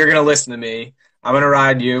you're gonna listen to me. I'm gonna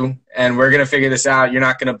ride you, and we're gonna figure this out. You're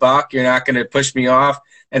not gonna buck. You're not gonna push me off.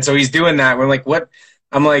 And so he's doing that. We're like, what?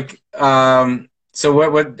 I'm like, so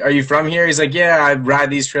what are you from here? He's like, yeah, I ride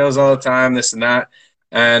these trails all the time, this and that.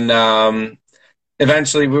 And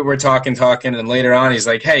eventually we were talking, and later on he's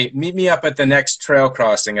like, hey, meet me up at the next trail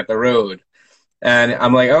crossing at the road. And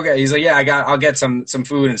I'm like, okay. He's like, yeah, I'll get some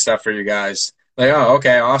food and stuff for you guys. Like, oh,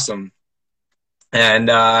 okay, awesome. And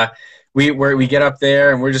we get up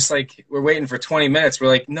there and we're just like, we're waiting for 20 minutes. We're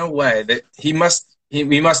like, no way. That we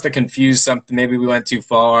must have confused something. Maybe we went too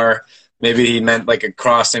far. Maybe he meant like a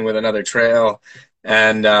crossing with another trail.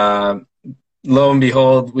 And lo and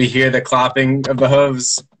behold, we hear the clopping of the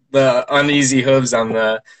hooves, the uneasy hooves on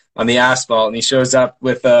the asphalt, and he shows up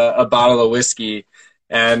with a bottle of whiskey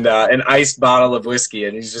and an iced bottle of whiskey,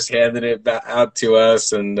 and he's just handing it out to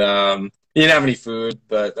us. And he didn't have any food,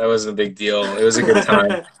 but that wasn't a big deal. It was a good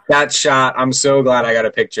time. That shot, I'm so glad I got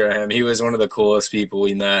a picture of him. He was one of the coolest people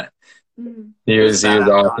we met. He was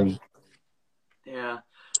awesome. Yeah.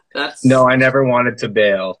 No, I never wanted to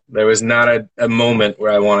bail. There was not a moment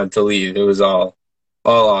where I wanted to leave. It was all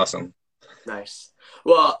awesome. Nice.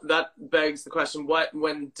 Well, that begs the question,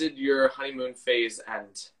 when did your honeymoon phase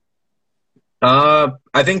end?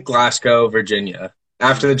 I think Glasgow, Virginia.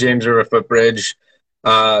 After the James River footbridge,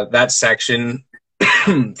 that section,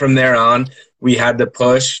 from there on, we had to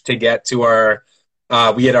push to get to our,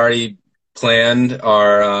 we had already planned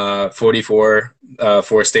our 44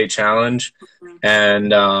 four-state challenge,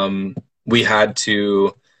 and we had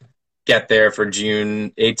to get there for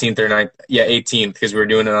June 18th or 9th. Yeah, 18th, because we were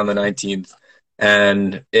doing it on the 19th.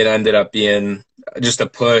 And it ended up being just a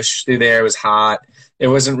push through there. It was hot. It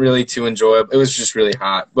wasn't really too enjoyable. It was just really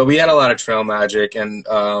hot. But we had a lot of trail magic, and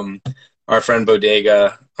our friend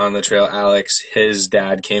Bodega on the trail, Alex, his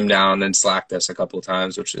dad came down and slacked us a couple of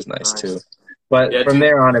times, which is nice too. But from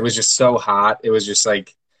there on, it was just so hot. It was just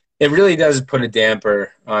like, it really does put a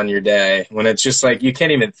damper on your day when it's just like, you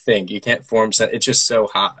can't even think. You can't form set. It's just so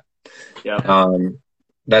hot. Yeah.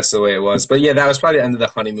 That's the way it was. But yeah, that was probably the end of the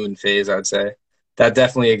honeymoon phase, I would say. That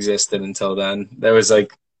definitely existed until then. There was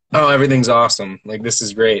like, oh, everything's awesome. Like, this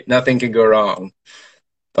is great. Nothing can go wrong.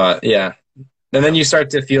 But yeah. And then you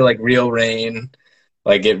start to feel like real rain.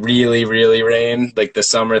 Like, it really, really rained. Like the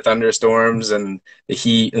summer thunderstorms and the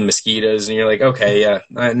heat and mosquitoes. And you're like, okay, yeah,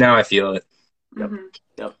 now I feel it. Yep.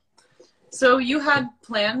 Yep. So you had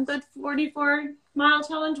planned the 44-mile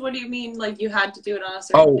challenge? What do you mean, like you had to do it on a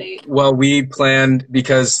certain date? Well, we planned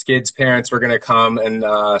because Skid's parents were going to come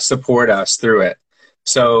and support us through it.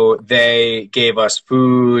 So they gave us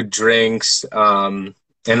food, drinks, and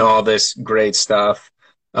all this great stuff,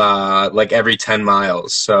 like every 10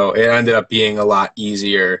 miles. So it ended up being a lot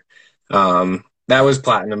easier. That was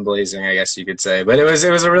platinum blazing, I guess you could say. But it was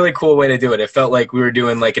a really cool way to do it. It felt like we were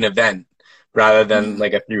doing like an event rather than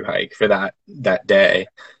like a through hike for that day.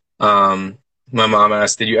 My mom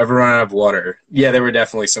asked, "Did you ever run out of water?" Yeah, there were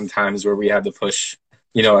definitely some times where we had to push,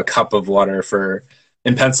 a cup of water for.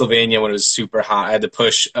 In Pennsylvania, when it was super hot, I had to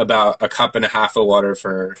push about a cup and a half of water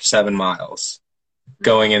for 7 miles,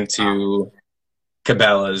 going into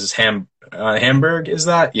Cabela's Hamburg. Is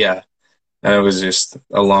that? Yeah, and it was just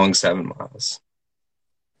a long 7 miles.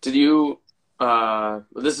 Did you?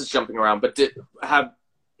 This is jumping around, but did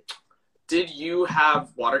you have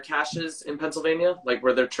water caches in Pennsylvania? Like,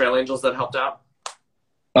 were there trail angels that helped out?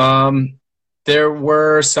 There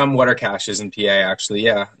were some water caches in PA, actually.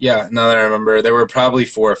 Yeah. Now that I remember, there were probably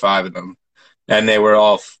 4 or 5 of them, and they were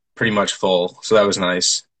all pretty much full. So that was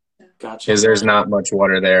nice. Gotcha. Because there's not much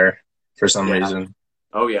water there for some reason.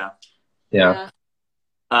 Oh yeah. Yeah.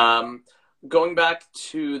 Going back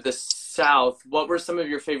to the South, what were some of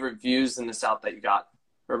your favorite views in the South that you got,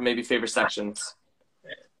 or maybe favorite sections?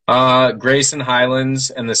 Grayson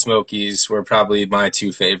Highlands and the Smokies were probably my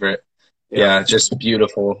 2 favorite. Yeah, just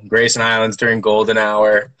beautiful. Grayson Highlands during golden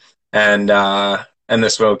hour, and the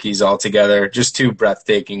Smokies all together. Just 2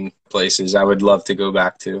 breathtaking places I would love to go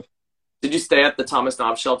back to. Did you stay at the Thomas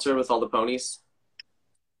Knob shelter with all the ponies?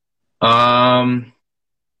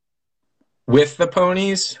 With the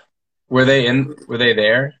ponies, were they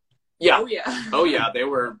there? Yeah. Oh yeah. Oh yeah, they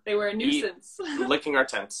were a nuisance. licking our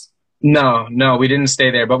tents. No, we didn't stay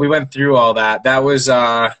there, but we went through all that. That was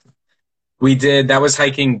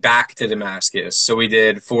hiking back to Damascus. So we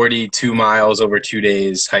did 42 miles over 2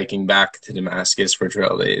 days hiking back to Damascus for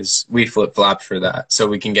trail days. We flip-flopped for that so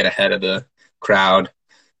we can get ahead of the crowd.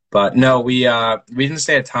 But no, we didn't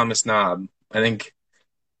stay at Thomas Knob. I think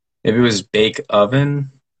maybe it was Bake Oven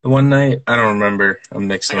the one night. I don't remember. I'm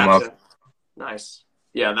mixing them up. Nice.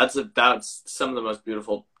 Yeah, that's some of the most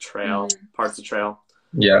beautiful parts of trail.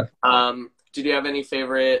 Yeah. Did you have any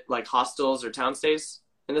favorite like hostels or town stays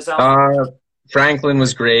in the South? Franklin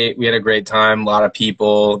was great. We had a great time. A lot of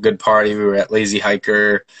people, good party. We were at Lazy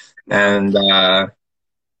Hiker, and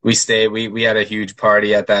we had a huge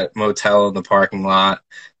party at that motel in the parking lot.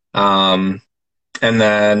 And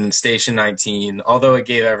then Station 19, although it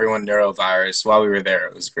gave everyone neurovirus while we were there,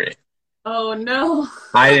 it was great. Oh no.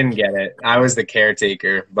 I didn't get it. I was the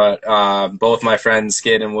caretaker, but both my friends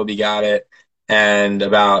Skid and Whoopi got it, and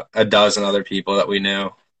about a dozen other people that we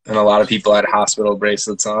knew. And a lot of people had hospital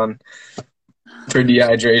bracelets on for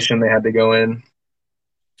dehydration. They had to go in.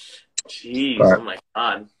 Jeez, but oh my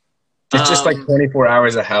God. It's just like 24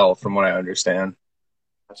 hours of hell from what I understand.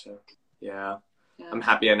 Gotcha. Yeah. I'm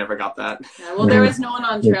happy I never got that. Yeah, well, there was no one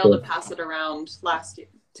on trail to pass it around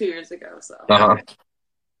 2 years ago, so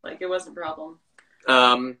like it wasn't a problem.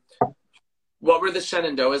 What were the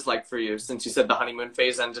Shenandoahs like for you, since you said the honeymoon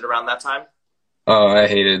phase ended around that time? Oh, I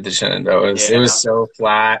hated the Shenandoahs. Yeah. It was so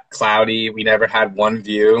flat, cloudy. We never had one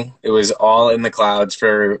view. It was all in the clouds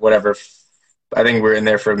for whatever. I think we were in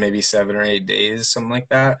there for maybe 7 or 8 days, something like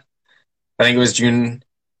that. I think it was June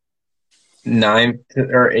 9th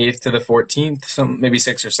or 8th to the 14th, maybe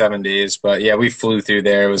 6 or 7 days. But yeah, we flew through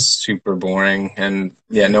there. It was super boring. And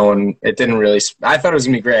yeah, it didn't really, I thought it was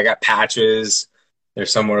gonna be great. I got patches. They're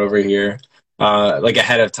somewhere over here, like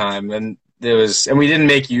ahead of time. And we didn't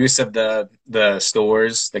make use of the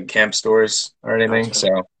stores, the camp stores or anything.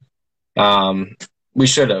 So, we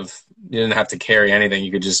should have. You didn't have to carry anything.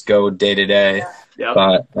 You could just go day to day. Yeah.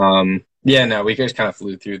 But, we just kind of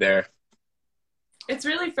flew through there. It's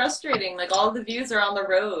really frustrating. Like all the views are on the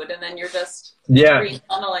road, and then you're just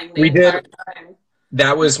tunneling the entire time.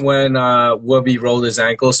 That was when Whoopi rolled his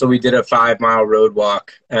ankle, so we did a 5-mile road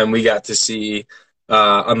walk, and we got to see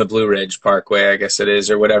on the Blue Ridge Parkway, I guess it is,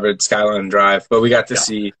 or whatever, Skyline Drive. But we got to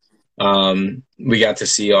see all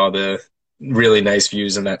the really nice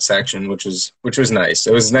views in that section, which was nice.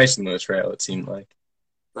 It was nice in the trail. It seemed like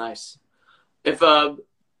nice. If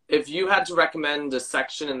you had to recommend a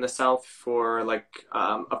section in the South for like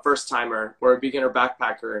a first timer or a beginner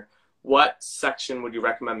backpacker, what section would you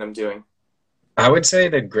recommend them doing? I would say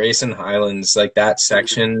the Grayson Highlands, like that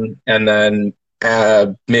section, and then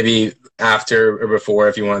maybe after or before,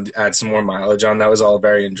 if you want to add some more mileage on. That was all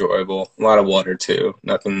very enjoyable. A lot of water too.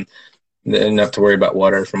 Nothing enough to worry about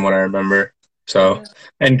water from what I remember. So,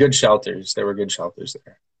 and good shelters. There were good shelters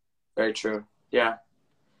there. Very true. Yeah.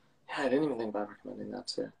 Yeah, I didn't even think about recommending that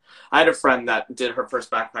too. I had a friend that did her first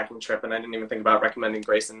backpacking trip, and I didn't even think about recommending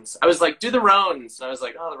Grayson's. I was like, do the Roans. And I was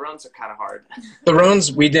like, oh, the Roans are kind of hard. The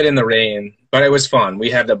Roans we did in the rain, but it was fun.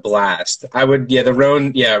 We had a blast.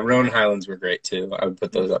 Roan Highlands were great too. I would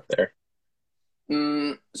put those up there.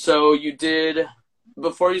 So you did,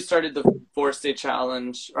 before you started the 4-state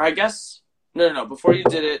challenge, or I guess, no, before you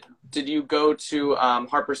did it, did you go to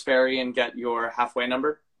Harper's Ferry and get your halfway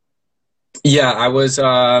number? Yeah, I was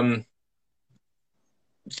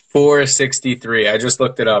 463. I just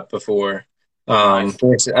looked it up before. Nice.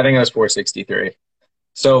 I think it was 463.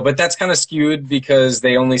 So, but that's kind of skewed because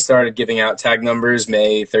they only started giving out tag numbers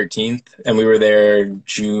May 13th, and we were there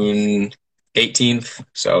June 18th.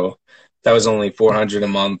 So that was only 400 a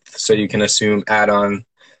month. So you can assume add-on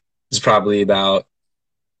is probably about,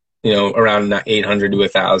 around 800 to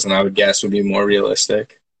 1,000, I would guess would be more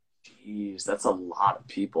realistic. Jeez, that's a lot of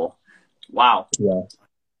people. Wow. Yeah.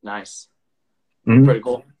 Nice. Mm-hmm. Pretty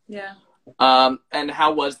cool. Yeah. And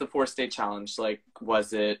how was the 4-state challenge? Like,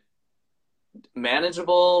 was it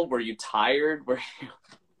manageable? Were you tired?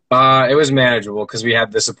 It was manageable because we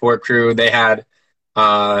had the support crew. They had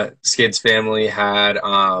Skid's family had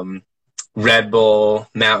Red Bull,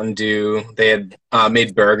 Mountain Dew. They had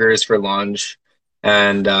made burgers for lunch,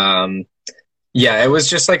 and yeah, it was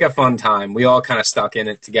just like a fun time. We all kind of stuck in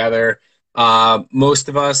it together. Most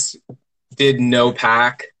of us did no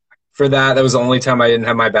pack for that. That was the only time I didn't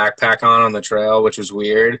have my backpack on the trail, which was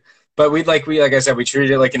weird. But like I said, we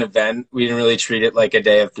treated it like an event. We didn't really treat it like a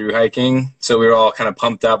day of through hiking. So we were all kind of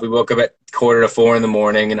pumped up. We woke up at 3:45 in the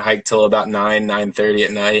morning and hiked till about 9:30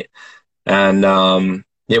 at night. And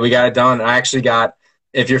yeah, we got it done. I actually got,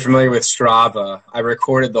 if you're familiar with Strava, I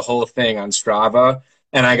recorded the whole thing on Strava.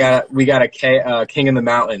 And we got a King in the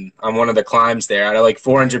Mountain on one of the climbs there. Out of like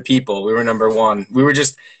 400 people, we were number one. We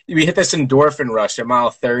hit this endorphin rush at mile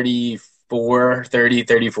 34,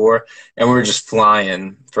 and we were just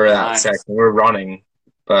flying for that section. We were running.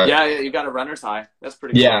 But yeah, you got a runner's high. That's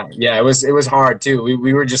pretty cool. Yeah, it was hard too.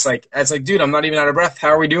 We were just like, it's like, dude, I'm not even out of breath. How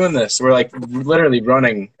are we doing this? We're like literally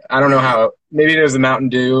running. I don't know how. Maybe it was the Mountain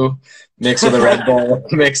Dew mixed with a Red Bull,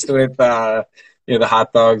 mixed with the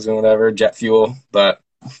hot dogs and whatever, jet fuel. But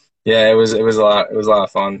yeah, it was a lot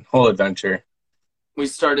of fun. Whole adventure. We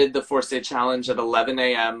started the 4-state challenge at 11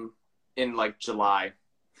 a.m. in like July.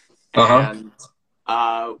 And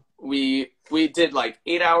we did like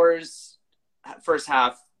 8 hours first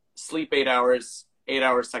half, sleep 8 hours, 8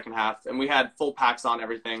 hours second half, and we had full packs on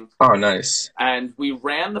everything. Oh, nice. And we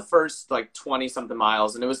ran the first like 20 something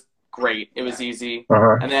miles, and it was great. It was easy.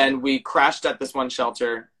 And then we crashed at this one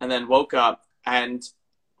shelter, and then woke up and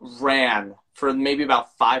ran for maybe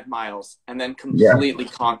about 5 miles, and then completely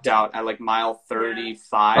conked out at like mile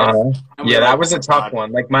 35. Yeah, that was a tough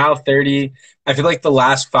one. Like mile 30, I feel like the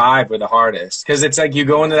last 5 were the hardest because it's like you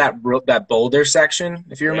go into that boulder section,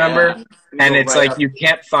 if you remember, and it's like you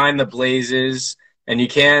can't find the blazes, and you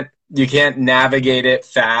can't navigate it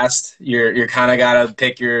fast. You're kind of gotta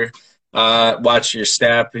pick your watch your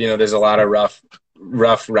step. There's a lot of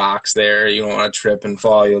rough rocks there. You don't want to trip and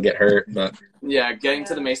fall; you'll get hurt. But yeah, getting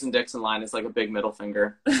to the Mason-Dixon line is like a big middle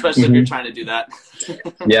finger, especially if you're trying to do that.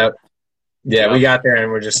 Yep. Yeah, we got there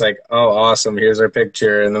and we're just like, oh, awesome, here's our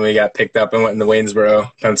picture. And then we got picked up and went into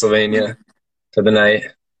Waynesboro, Pennsylvania for the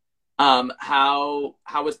night. How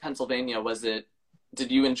was Pennsylvania?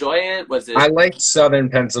 Did you enjoy it? I liked southern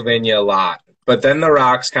Pennsylvania a lot, but then the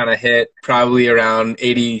rocks kind of hit probably around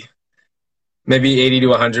 80 to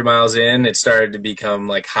 100 miles in. It started to become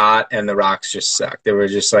like hot and the rocks just sucked. They were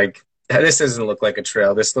just like, this doesn't look like a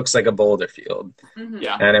trail. This looks like a boulder field.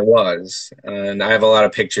 Yeah. And it was. And I have a lot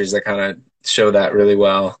of pictures that kind of show that really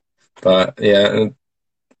well. But yeah,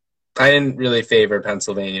 I didn't really favor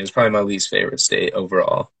Pennsylvania. It was probably my least favorite state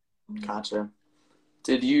overall. Gotcha.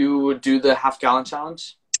 Did you do the half-gallon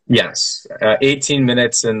challenge? Yes. 18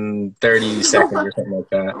 minutes and 30 seconds or something like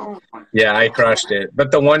that. Yeah, I crushed it.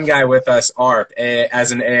 But the one guy with us, ARP,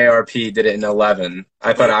 as an AARP, did it in 11.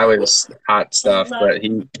 I thought I was hot stuff, but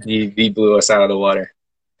he blew us out of the water.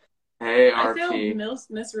 AARP. I feel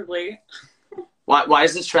miserably. Why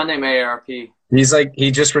is this trail name AARP? He's like,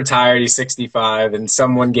 he just retired. He's 65, and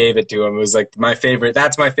someone gave it to him. It was like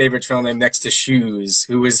that's my favorite trail name next to Shoes,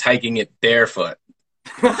 who was hiking it barefoot.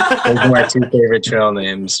 Those are my 2 favorite trail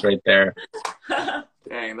names right there.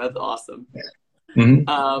 Dang, that's awesome.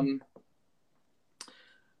 Mm-hmm.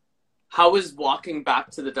 How was walking back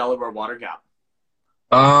to the Delaware Water Gap?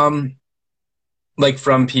 Like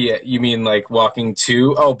from PA, you mean like walking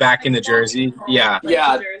back into Jersey? Yeah.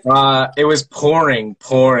 It was pouring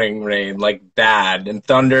rain, like bad, and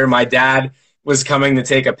thunder. My dad was coming to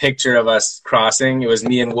take a picture of us crossing. It was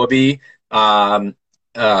me and Whoopi.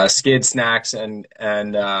 Skid, Snacks, and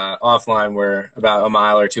Offline were about a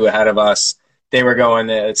mile or 2 ahead of us. They were going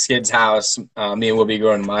to Skid's house. Me and Whoopi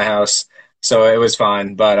going to my house. So it was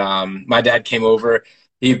fine. But my dad came over.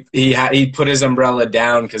 He put his umbrella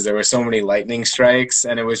down because there were so many lightning strikes,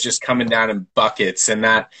 and it was just coming down in buckets. And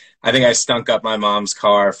I think I stunk up my mom's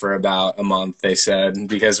car for about a month, they said,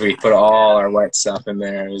 because we put all our wet stuff in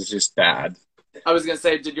there. It was just bad. I was going to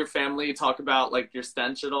say, did your family talk about like your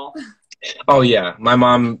stench at all? Oh yeah, my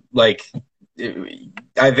mom I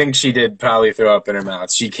think she did probably throw up in her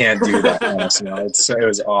mouth. She can't do that kind of smell. It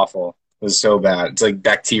was awful. It was so bad. It's like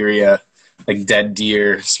bacteria, like dead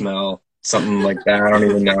deer smell, something like that. I don't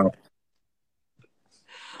even know.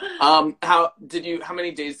 How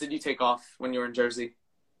many days did you take off when you were in Jersey?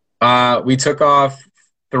 We took off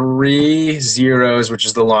 3 zeros, which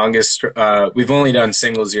is the longest. We've only done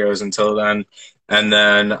single zeros until then, and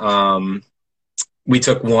then we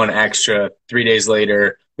took one extra 3 days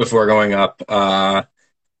later before going up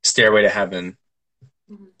Stairway to Heaven,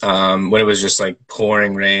 when it was just like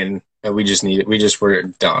pouring rain, and we just were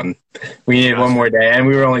done. We needed one more day, and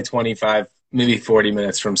we were only 25, maybe 40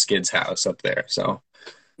 minutes from Skid's house up there. So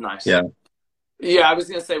nice. Yeah. Yeah, I was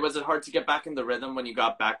gonna say, was it hard to get back in the rhythm when you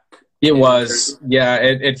got back? It was. Yeah,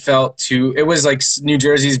 it felt too. It was like New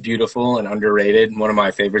Jersey's beautiful and underrated, one of my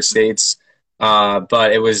favorite states.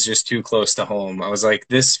 But it was just too close to home. I was like,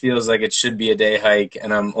 this feels like it should be a day hike,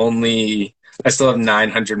 and I still have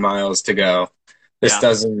 900 miles to go. This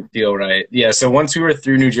doesn't feel right. Yeah, so once we were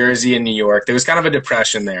through New Jersey and New York, there was kind of a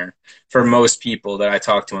depression there for most people that I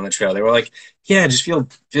talked to on the trail. They were like, yeah, I just feel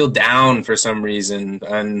down for some reason.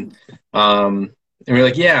 And we're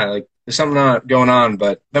like, yeah, like there's something not going on.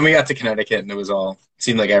 But then we got to Connecticut, and it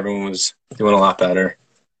seemed like everyone was doing a lot better.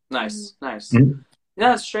 Nice. Mm-hmm.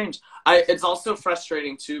 Yeah, it's strange. It's also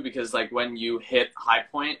frustrating too, because like when you hit high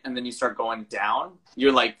point and then you start going down,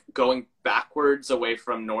 you're like going backwards away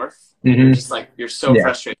from north. Mm-hmm. You're just like, you're so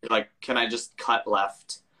frustrated. Like, can I just cut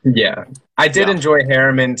left? Yeah, I did enjoy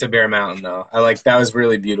Harriman to Bear Mountain though. That was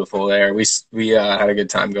really beautiful there. We had a good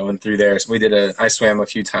time going through there. So I swam a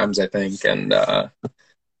few times, I think, and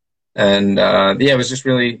it was just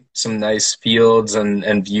really some nice fields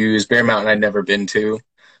and views. Bear Mountain I'd never been to,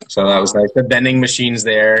 so that was nice. The vending machines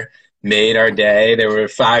there made our day. There were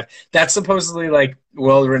 5. That's supposedly like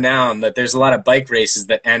world renowned, that there's a lot of bike races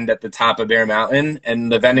that end at the top of Bear Mountain,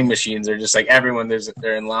 and the vending machines are just like everyone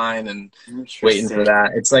they're in line and waiting for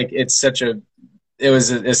that. It's like it was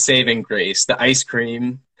a saving grace. The ice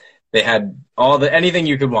cream, they had anything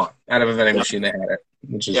you could want out of a vending machine, they had it,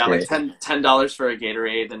 which is great. Like $10 for a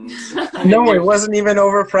Gatorade, and no, it wasn't even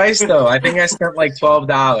overpriced though. I think I spent like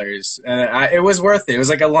 $12, and it was worth it. It was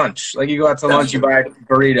like a lunch. Like you go out to lunch, you buy a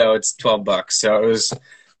burrito, it's $12. So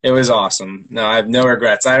it was awesome. No, I have no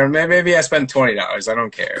regrets. Maybe I spent $20. I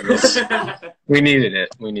don't care. We needed it.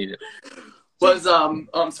 I'm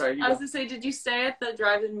sorry. I was gonna say, did you stay at the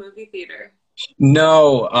drive-in movie theater?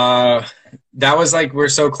 No, that was like, we're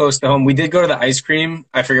so close to home. We did go to the ice cream.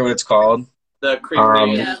 I forget what it's called. The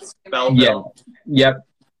Creamery. Yep.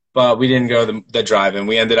 But we didn't go the drive-in.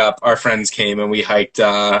 We ended up, our friends came and we hiked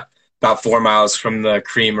about 4 miles from the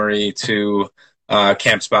Creamery to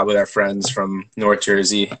camp spot with our friends from North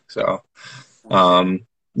Jersey. So,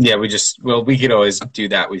 we could always do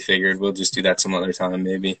that. We figured we'll just do that some other time,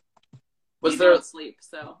 maybe. You don't sleep,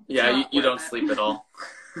 so. Yeah, you don't sleep at all.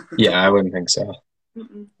 Yeah, I wouldn't think so.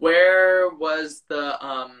 Where was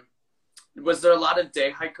was there a lot of day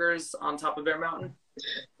hikers on top of Bear Mountain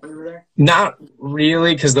when you were there? Not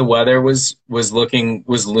really, because the weather was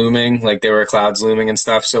looming, like there were clouds looming and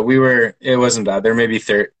stuff. So it wasn't bad. There may be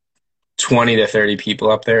 20 to 30 people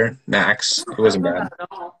up there max. It wasn't bad.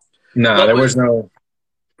 No, there was no.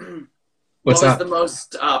 What was the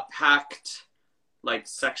most packed like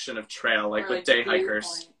section of trail, like with day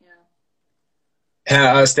hikers?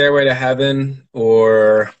 Stairway to Heaven,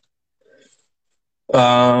 or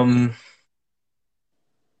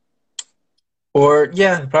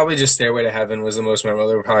probably just Stairway to Heaven was the most memorable.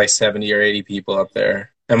 There were probably 70 or 80 people up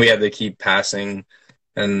there, and we had to keep passing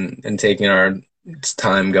and taking our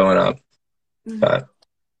time going up. But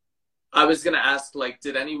I was gonna ask, like,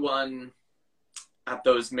 did anyone at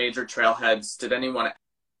those major trailheads?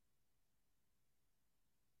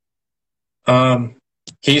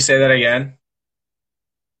 Can you say that again?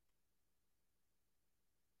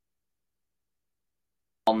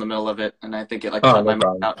 In the middle of it, and I think it like cut my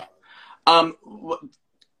mouth out.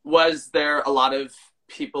 Was there a lot of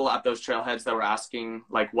people at those trailheads that were asking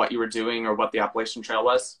like what you were doing or what the Appalachian Trail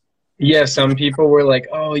was? Yeah, some people were like,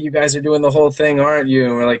 "Oh, you guys are doing the whole thing, aren't you?"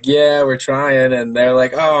 And we're like, "Yeah, we're trying." And they're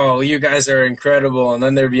like, "Oh, you guys are incredible." And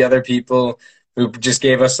then there'd be other people who just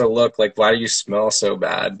gave us a look like, "Why do you smell so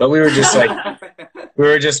bad?" But we were just like, we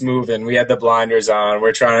were just moving. We had the blinders on.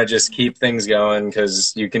 We're trying to just keep things going,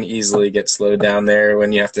 because you can easily get slowed down there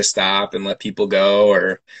when you have to stop and let people go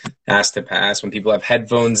or ask to pass when people have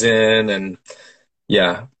headphones in. And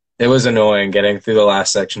yeah, it was annoying getting through the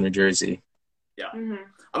last section of Jersey. Yeah.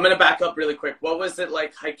 I'm going to back up really quick. What was it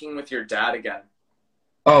like hiking with your dad again?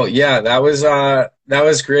 Oh yeah, that was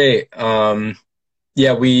great.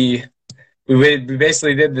 Yeah, we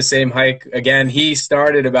basically did the same hike again. He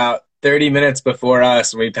started about 30 minutes before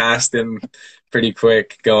us, and we passed him pretty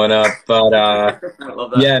quick going up. But I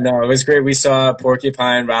love that. yeah, no, it was great. We saw a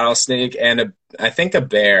porcupine, rattlesnake, and I think a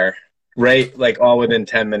bear, right? Like all within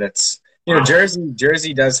 10 minutes. You know, Wow.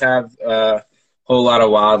 Jersey does have a whole lot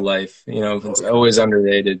of wildlife. You know, it's always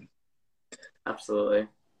underrated. Absolutely.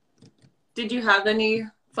 Did you have any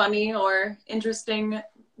funny or interesting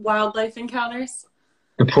wildlife encounters?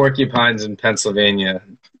 The porcupines in Pennsylvania.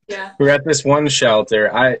 Yeah. We were at this one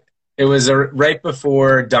shelter. It was right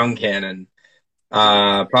before Duncannon,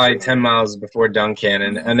 probably 10 miles before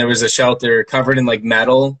Duncannon, and there was a shelter covered in like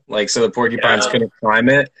metal, like so the porcupines Yeah. couldn't climb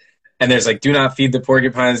it. And there's like, do not feed the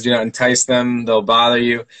porcupines, do not entice them, they'll bother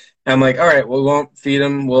you. And I'm like, all right, well, we won't feed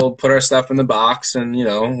them. We'll put our stuff in the box, and you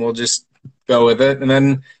know, we'll just go with it. And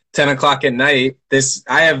then 10 o'clock at night,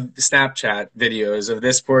 I have Snapchat videos of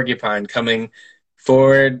this porcupine coming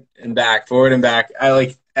forward and back, forward and back. I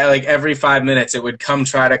like every 5 minutes it would come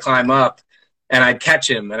try to climb up, and I'd catch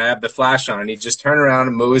him, and I have the flash on, and he'd just turn around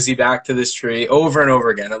and mosey back to this tree over and over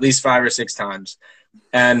again, at least 5 or 6 times.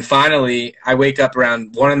 And finally, I wake up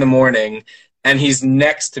around 1 a.m, and he's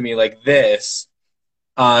next to me like this,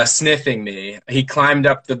 sniffing me. He climbed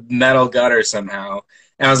up the metal gutter somehow.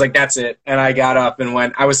 And I was like, that's it. And I got up and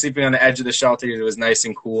went. I was sleeping on the edge of the shelter because it was nice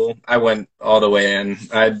and cool. I went all the way in.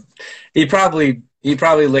 He probably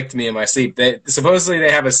licked me in my sleep. Supposedly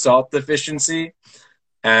they have a salt deficiency,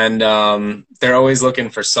 and they're always looking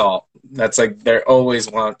for salt. That's like they always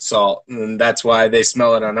want salt, and that's why they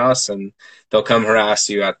smell it on us, and they'll come harass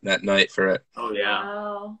you at night for it. Oh yeah.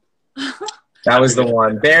 Wow. That was the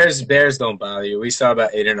one. Bears don't bother you. We saw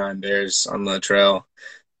about 8 or 9 bears on the trail,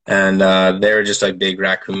 and they were just like big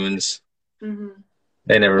raccoons. Mm-hmm.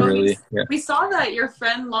 They never Well, really. Yeah. We saw that your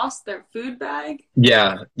friend lost their food bag.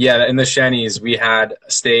 Yeah. In the Shennys, we had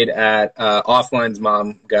stayed at Offline's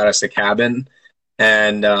mom got us a cabin,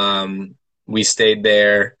 and we stayed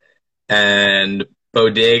there. And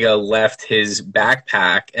Bodega left his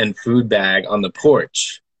backpack and food bag on the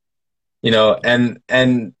porch. You know, and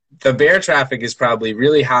the bear traffic is probably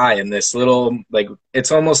really high in this little, like,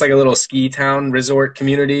 it's almost like a little ski town resort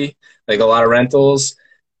community, like a lot of rentals.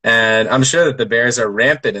 And I'm sure that the bears are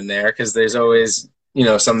rampant in there because there's always, you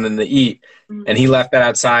know, something to eat. Mm-hmm. And he left that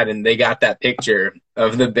outside, and they got that picture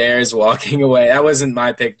of the bears walking away. That wasn't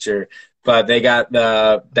my picture, but they got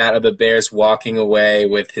that of the bears walking away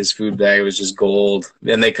with his food bag. It was just gold,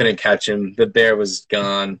 and they couldn't catch him. The bear was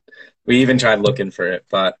gone. We even tried looking for it,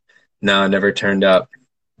 but no, it never turned up.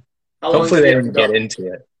 How long Hopefully did they you have didn't to get go?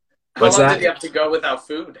 into it. How What's long that? did you have to go without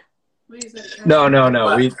food? What is it? No.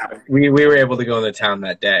 What? We were able to go in the town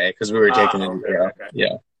that day because we were taking it. Okay.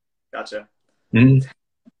 Yeah. Gotcha. Mhm.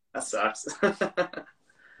 That sucks.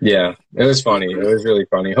 Yeah, it was funny. It was really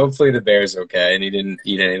funny. Hopefully the bear's okay and he didn't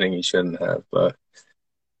eat anything he shouldn't have. But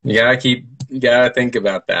you gotta think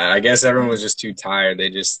about that. I guess everyone was just too tired. They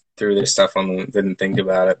just threw their stuff on the, didn't think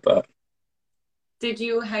about it. But Did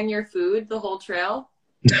you hang your food the whole trail?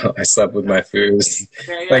 no, I slept with my food.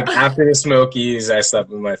 Okay, yeah. Like after the Smokies, I slept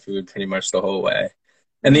with my food pretty much the whole way.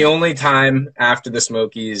 And the only time after the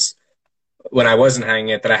Smokies when I wasn't hanging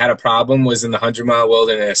it that I had a problem was in the 100-mile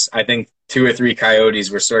wilderness. I think 2 or 3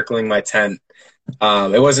 coyotes were circling my tent.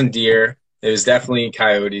 It wasn't deer. It was definitely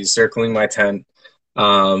coyotes circling my tent.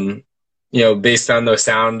 You know, based on the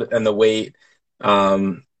sound and the weight,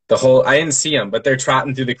 I didn't see them, but they're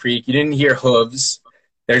trotting through the creek. You didn't hear hooves.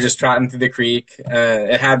 They're just trotting through the creek.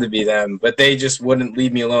 It had to be them, but they just wouldn't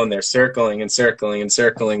leave me alone. They're circling and circling and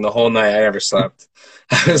circling the whole night. I never slept.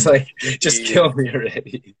 I was like, just kill me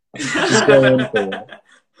already. Just go in for it.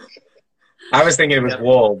 I was thinking it was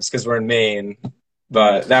wolves because we're in Maine,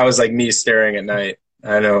 but that was like me staring at night.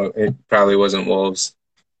 I know it probably wasn't wolves.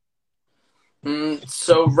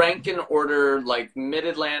 So rank in order, like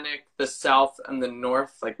Mid-Atlantic, the South, and the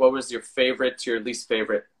North. Like, what was your favorite to your least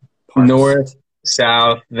favorite parts? North,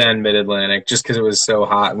 South, then Mid-Atlantic, just because it was so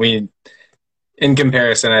hot. In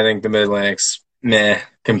comparison, I think the Mid-Atlantic's meh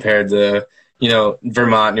compared to, you know,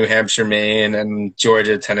 Vermont, New Hampshire, Maine, and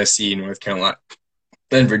Georgia, Tennessee, North Carolina,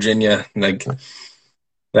 and Virginia. Like,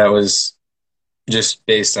 that was just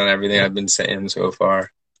based on everything I've been saying so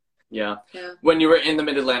far. Yeah. Yeah. When you were in the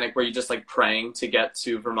Mid-Atlantic, were you just like praying to get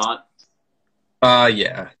to Vermont?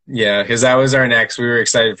 Yeah, because that was our next. We were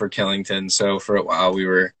excited for Killington, so for a while we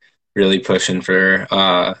were really pushing for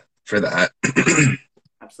that.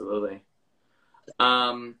 Absolutely.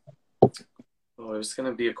 It was going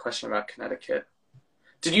to be a question about Connecticut.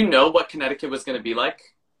 Did you know what Connecticut was going to be like?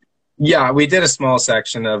 Yeah, we did a small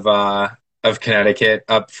section of Connecticut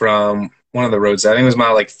up from one of the roads. I think it was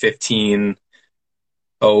about like 15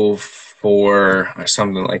 04 or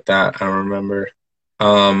something like that. I don't remember.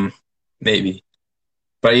 Maybe.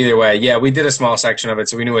 But either way, yeah, we did a small section of it,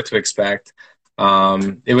 so we knew what to expect.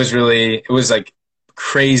 It was like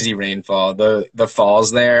crazy rainfall. The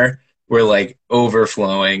falls there were like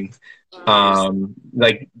overflowing.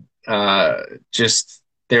 Just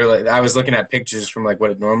they were like, I was looking at pictures from like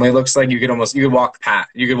what it normally looks like. You could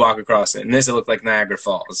walk across it, and this it looked like Niagara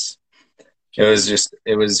Falls.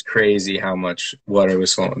 It was crazy how much water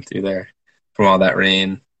was flowing through there from all that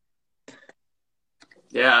rain.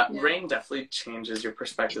 Yeah, rain definitely changes your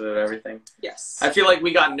perspective of everything. Yes. I feel like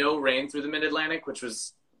we got no rain through the Mid-Atlantic, which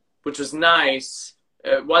was nice.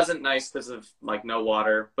 It wasn't nice because of like no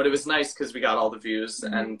water, but it was nice because we got all the views,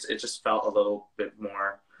 and it just felt a little bit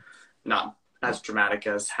more not as dramatic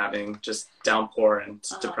as having just downpour and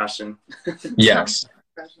depression. Yes.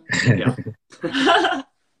 Yeah.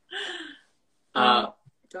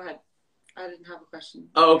 Go ahead. I didn't have a question.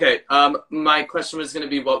 Oh, okay. My question was going to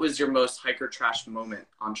be, what was your most hiker trash moment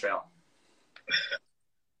on trail?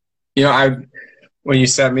 You know, when you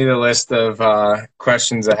sent me the list of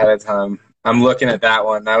questions ahead of time, I'm looking at that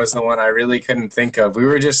one. That was the one I really couldn't think of. We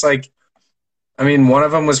were just like, I mean, one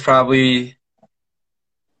of them was probably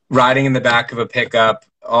riding in the back of a pickup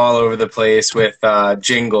all over the place with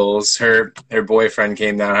Jingles. Her boyfriend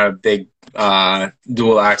came down, had a big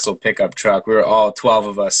dual axle pickup truck. We were all 12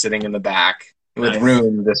 of us sitting in the back with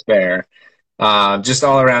room to spare. Just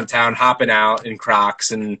all around town, hopping out in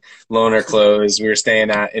Crocs and loaner clothes. We were staying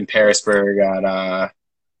in Parisburg at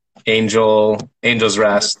Angel's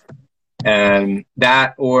Rest. And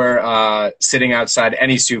that, or sitting outside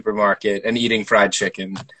any supermarket and eating fried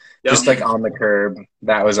chicken, just like on the curb.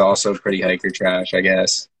 That was also pretty hiker trash, I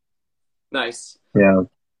guess. Nice. Yeah.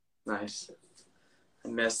 Nice. I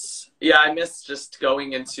miss just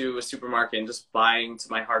going into a supermarket and just buying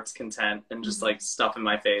to my heart's content and just like stuff in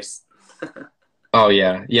my face. Oh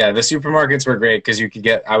yeah. Yeah. The supermarkets were great because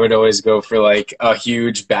I would always go for like a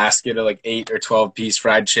huge basket of like 8 or 12 piece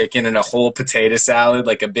fried chicken and a whole potato salad,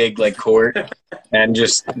 like a big like quart, and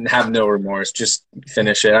just have no remorse. Just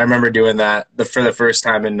finish it. I remember doing that for the first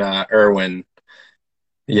time in Irwin.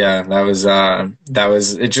 Yeah, that was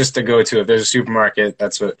it. Just to go to, if there's a supermarket,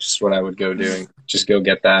 that's what I would go doing. Just go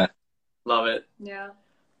get that. Love it. Yeah.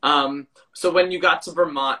 So when you got to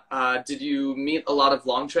Vermont, did you meet a lot of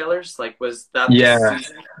long trailers? Like, was that Yeah,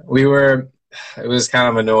 it was kind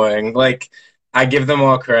of annoying. Like, I give them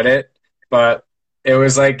all credit, but it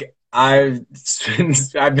was like I've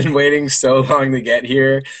been waiting so long to get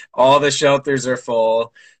here. All the shelters are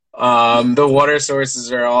full. The water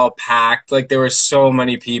sources are all packed. Like, there were so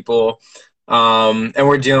many people. And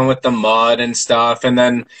we're dealing with the mud and stuff. And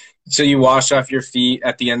then, so you wash off your feet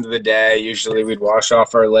at the end of the day. Usually we'd wash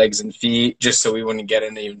off our legs and feet just so we wouldn't get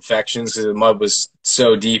any infections because the mud was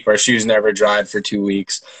so deep. Our shoes never dried for 2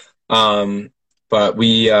 weeks. But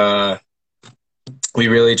we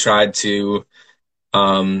really tried to,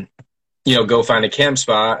 go find a camp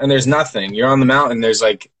spot, and there's nothing. You're on the mountain. There's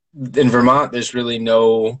like, in Vermont, there's really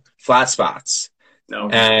no flat spots. No.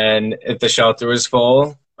 And if the shelter was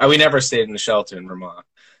full, we never stayed in the shelter in Vermont.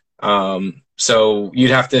 So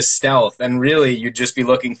you'd have to stealth, and really you'd just be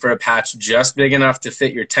looking for a patch just big enough to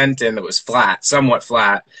fit your tent in that was flat, somewhat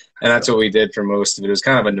flat. And that's what we did for most of it. It was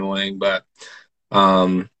kind of annoying, but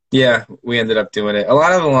yeah, we ended up doing it. A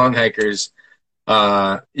lot of the long hikers,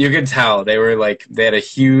 you could tell they had a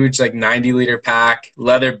huge 90-liter pack,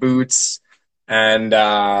 leather boots, and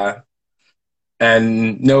no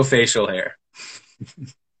facial hair.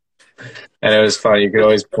 And it was funny. You could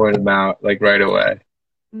always point them out right away.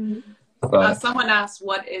 Mm-hmm. But, someone asked,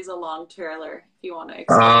 what is a long trailer? If you want to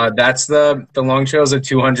explain. That's the long trail is a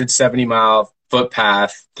 270-mile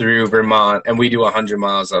footpath through Vermont, and we do 100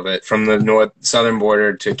 miles of it from the southern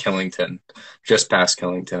border to Killington, just past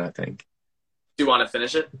Killington, I think. Do you want to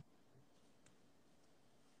finish it?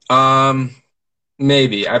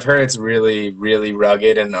 Maybe. I've heard it's really, really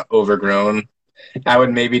rugged and overgrown. I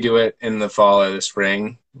would maybe do it in the fall or the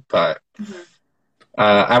spring, but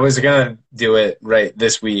I was going to do it right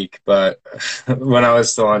this week, but when I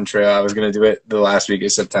was still on trail, I was going to do it the last week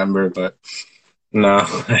of September, but no,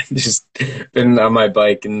 I've just been on my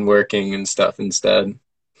bike and working and stuff instead.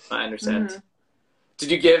 I understand. Mm-hmm.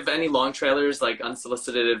 Did you give any long trailers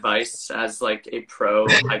unsolicited advice as a pro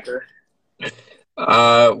hiker?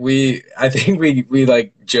 I think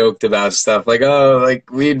we joked about stuff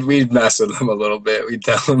we'd mess with them a little bit. We'd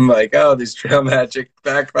tell them there's trail magic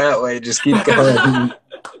back that way, just keep going.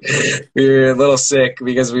 We were a little sick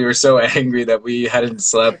because we were so angry that we hadn't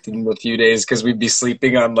slept in a few days because we'd be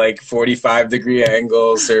sleeping on 45-degree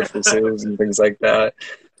angle surfaces and things like that.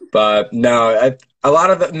 But no, a lot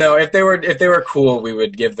of them, no, if they were cool, we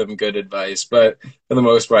would give them good advice. But for the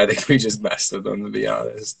most part, I think we just messed with them, to be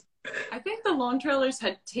honest. I think the lone trailers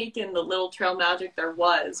had taken the little trail magic there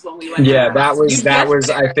was when we went. Yeah, out. that was You'd get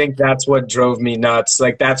I there. think that's what drove me nuts.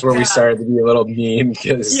 Like that's where we Yeah. started to be a little mean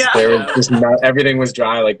because Yeah. there was just not, everything was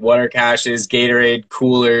dry, like water caches, Gatorade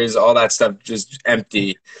coolers, all that stuff just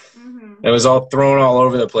empty. Mhm. It was all thrown all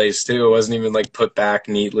over the place too. It wasn't even like put back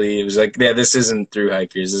neatly. It was like, yeah, this isn't through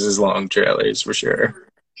hikers. This is long trailers for sure.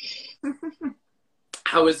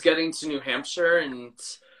 How was getting to New Hampshire, and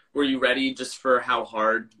were you ready just for how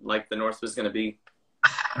hard like the North was going to be?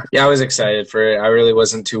 Yeah, I was excited for it. I really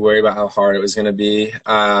wasn't too worried about how hard it was going to be.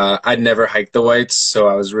 I'd never hiked the Whites, so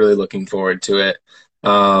I was really looking forward to it.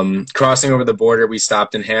 Crossing over the border, we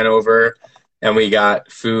stopped in Hanover, and we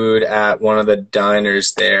got food at one of the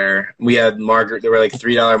diners there. We had there were like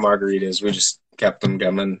 $3 margaritas. We just kept them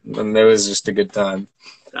coming, and it was just a good time.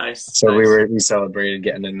 Nice. So nice. we celebrated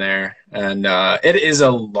getting in there, and it is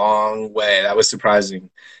a long way. That was surprising.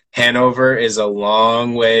 Hanover is a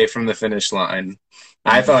long way from the finish line.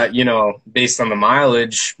 I thought, based on the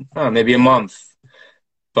mileage, maybe a month,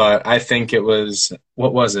 but I think it was,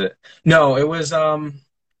 what was it? No, it was, well,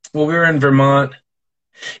 we were in Vermont.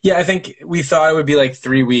 Yeah, I think we thought it would be like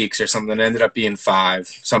 3 weeks or something. It ended up being 5,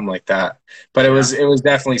 something like that. But it was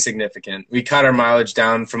definitely significant. We cut our mileage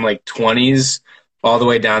down from like 20s all the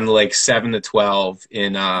way down to like 7 to 12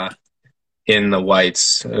 in the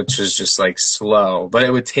Whites, which was just like slow, but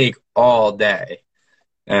it would take all day.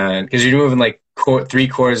 And because you're moving like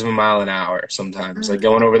 3/4 of a mile an hour sometimes, like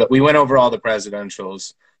we went over all the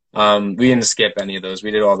presidentials. We didn't skip any of those.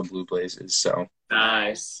 We did all the blue places. So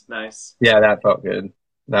Nice. yeah, that felt good.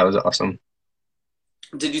 That was awesome.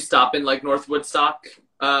 Did you stop in like North Woodstock?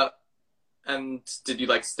 And did you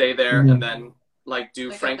like stay there and then like do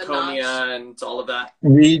Like at the Franconia Notch? and all of that?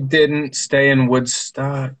 We didn't stay in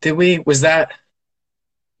Woodstock, did we? Was that?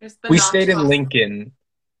 There's the We Notch stayed in Hospital. Lincoln.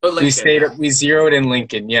 Oh, Lincoln, We zeroed in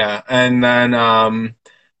Lincoln, yeah, and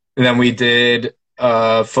then we did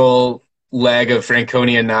a full leg of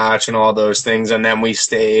Franconia Notch and all those things, and then we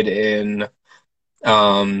stayed in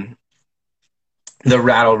the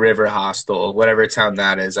Rattle River Hostel, whatever town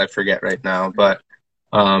that is, I forget right now, but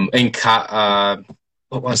what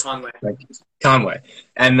was Conway. Conway.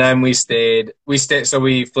 And then we stayed, so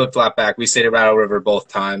we flip-flop back. We stayed at Rattle River both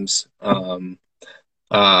times.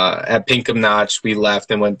 At Pinkham Notch, we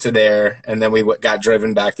left and went to there, and then we got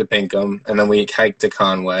driven back to Pinkham, and then we hiked to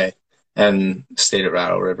Conway and stayed at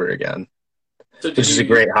Rattle River again, which is a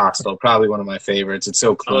great hostel, probably one of my favorites. It's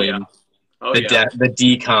so clean. The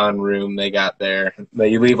decon room they got there.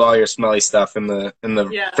 You leave all your smelly stuff in the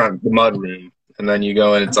front, the mud room, and then you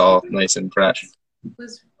go and it's all nice and fresh.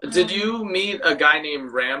 Did you meet a guy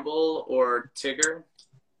named Ramble or Tigger?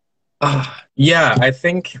 Yeah, I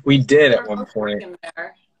think we did at one point.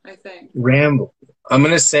 There, I think. Ramble. I'm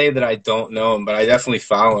gonna say that I don't know him, but I definitely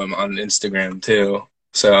follow him on Instagram too.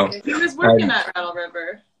 So He was working at Rattle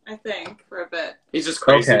River, I think, for a bit. He's just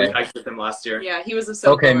crazy. Okay. We hiked with him last year. Yeah, he was a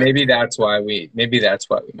solo. okay, maybe that's why we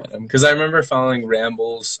met him, because I remember following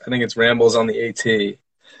Rambles. I think it's Rambles on the AT.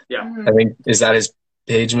 Yeah. Mhm. I think, is that his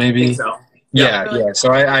page maybe? I think so. Yeah.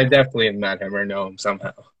 So I definitely have met him or know him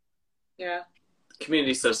somehow. Yeah.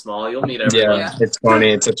 Community's so small. You'll meet everyone. Yeah, it's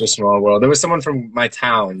funny. It's such a small world. There was someone from my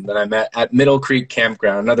town that I met at Middle Creek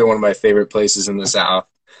Campground, another one of my favorite places in the South.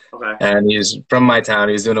 Okay. And he's from my town.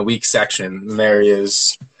 He was doing a week section, and there he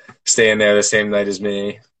is, staying there the same night as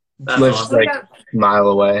me. That's Lives awesome. like a mile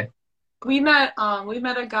away. We met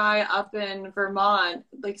a guy up in Vermont,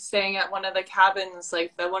 like staying at one of the cabins,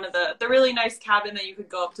 like the really nice cabin that you could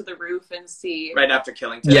go up to the roof and see. Right after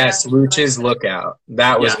Killington. Yes, Luch's Lookout.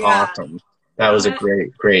 That was Yeah. awesome. That was a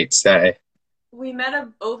great stay. We met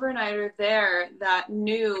an overnighter there that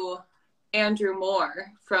knew Andrew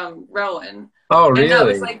Moore from Rowan. Oh, And that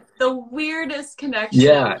was really? like the weirdest connection.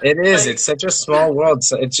 Yeah, it is. Like, It's such a small world.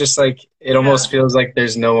 So it's just like, it almost feels like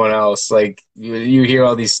there's no one else. Like you hear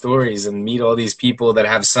all these stories and meet all these people that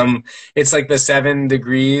have it's like the 7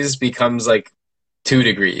 degrees becomes like 2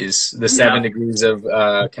 degrees, the 7 degrees of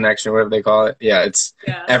connection, whatever they call it. Yeah,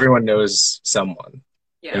 everyone knows someone.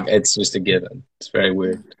 Yeah. Like, it's just a given. It's very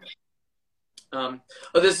weird.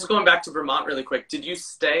 This is going back to Vermont really quick. Did you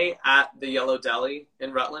stay at the Yellow Deli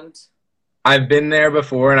in Rutland? I've been there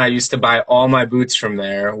before, and I used to buy all my boots from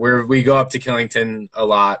there. We go up to Killington a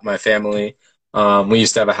lot, my family. We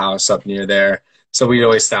used to have a house up near there, so we'd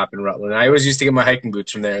always stop in Rutland. I always used to get my hiking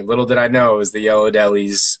boots from there. Little did I know it was the Yellow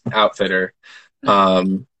Deli's outfitter.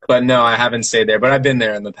 But no, I haven't stayed there, but I've been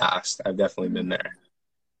there in the past. I've definitely been there.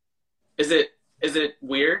 Is it Is it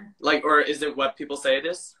weird? Like, or is it what people say it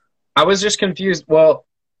is? I was just confused. Well,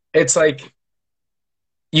 it's like,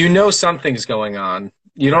 you know something's going on.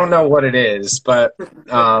 You don't know what it is, but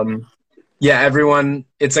yeah, everyone,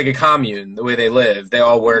 it's like a commune, the way they live. They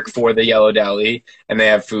all work for the Yellow Deli, and they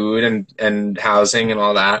have food and housing and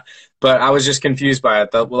all that. But I was just confused by it.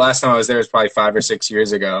 The last time I was there was probably 5 or 6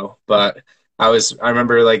 years ago. But I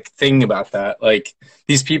remember like thinking about that. Like,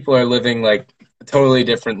 these people are living like a totally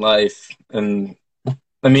different life. And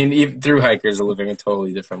I mean, even through hikers are living a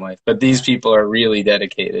totally different life. But these people are really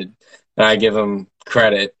dedicated. And I give them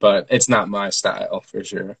credit, but it's not my style for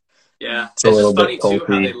sure. Yeah, It's a little just funny bit too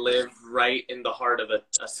how culty. they live right in the heart of a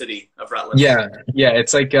city of Rutland. Yeah, yeah,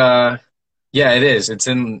 it's like yeah, it is. It's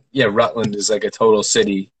in Rutland is like a total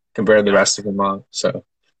city compared to the rest of Vermont. So,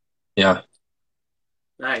 yeah.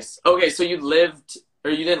 Nice. Okay, so you lived, or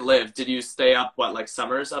you didn't live? Did you stay up like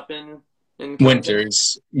summers up in Killington?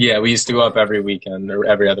 Winters. Yeah, we used to go up every weekend or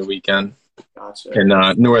every other weekend Gotcha. in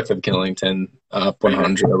north of Killington, up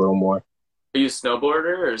 100 a little more. Are you a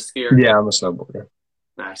snowboarder or a skier? Yeah, I'm a snowboarder.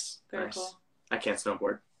 Nice. Very Nice. cool. I can't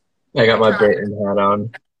snowboard. I got my Burton hat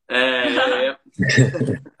on.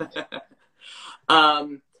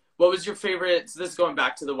 What was your favorite? So this is going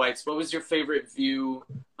back to the Whites. What was your favorite view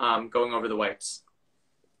going over the Whites?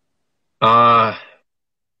 I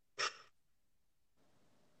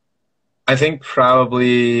think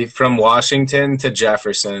probably from Washington to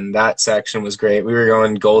Jefferson. That section was great. We were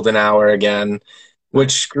going golden hour again,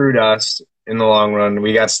 which screwed us in the long run.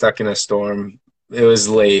 We got stuck in a storm. It was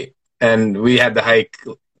late, and we had to hike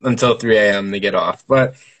until 3 a.m. to get off.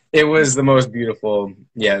 But it was the most beautiful,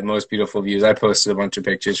 the most beautiful views. I posted a bunch of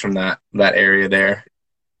pictures from that area there.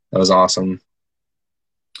 That was awesome.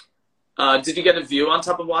 Did you get a view on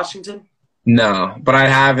top of Washington? No, but I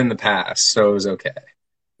have in the past, so it was okay.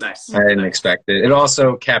 Nice. I didn't expect it. It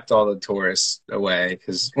also kept all the tourists away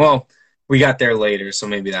because, well, we got there later, so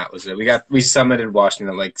maybe that was it. We summited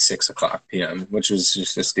Washington at like 6:00 p.m., which was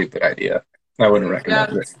just a stupid idea. I wouldn't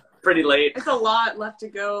recommend it. Pretty late. It's a lot left to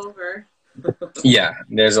go over. Yeah,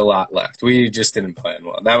 there's a lot left. We just didn't plan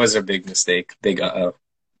well. That was a big mistake. Big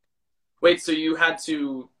Wait, so you had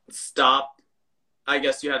to stop? I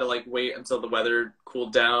guess you had to like wait until the weather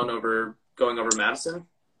cooled down over going over Madison?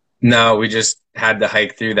 No, we just had to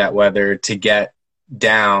hike through that weather to get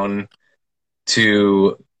down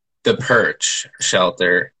to the Perch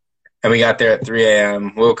shelter. And we got there at 3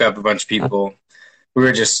 a.m., woke up a bunch of people. We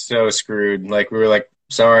were just so screwed. Like, we were like,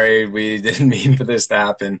 sorry, we didn't mean for this to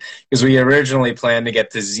happen. Because we originally planned to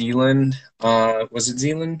get to Zeeland. Was it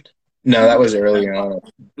Zeeland? No, that was early on.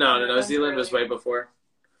 No. Zeeland was way before.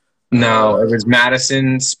 No, it was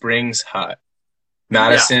Madison Springs Hut.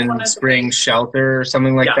 Madison Springs Shelter or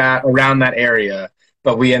something like that, around that area.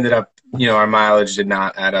 But we ended up, our mileage did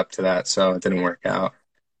not add up to that, so it didn't work out.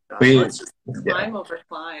 It's just climb over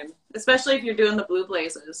climb, especially if you're doing the Blue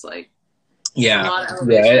Blazes. Like,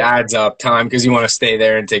 it adds up time because you want to stay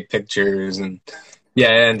there and take pictures, and it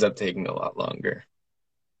ends up taking a lot longer.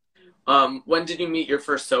 When did you meet your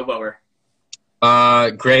first snowboarder?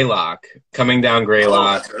 Greylock, coming down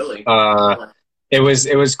Greylock. That's early. It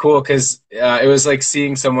was cool because it was like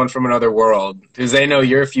seeing someone from another world because they know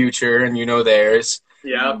your future and you know theirs.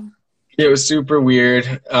 Yeah. It was super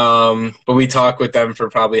weird. But we talked with them for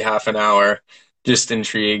probably half an hour, just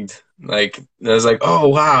intrigued. Like, I was like, oh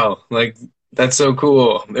wow, like that's so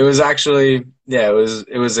cool. It was actually,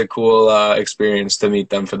 it was a cool experience to meet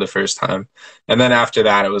them for the first time. And then after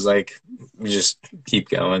that, it was like, we just keep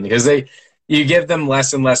going because you give them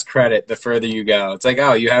less and less credit the further you go. It's like,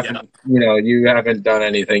 oh, you haven't, you haven't done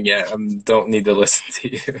anything yet. Don't need to listen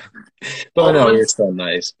to you. But no, you're still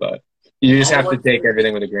nice. But you just have to take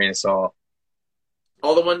everything with a grain of salt.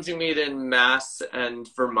 All the ones you meet in Mass and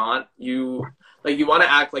Vermont, you want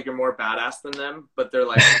to act like you're more badass than them, but they're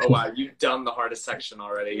like, oh wow, you've done the hardest section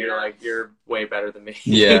already. You're like, you're way better than me.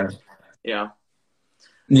 Yeah.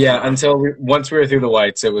 Yeah. Until once we were through the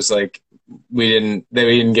Whites, it was like, we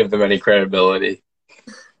didn't give them any credibility.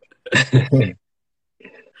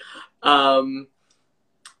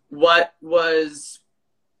 What was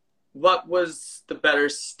the better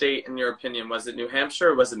state in your opinion? Was it New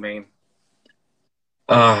Hampshire or was it Maine?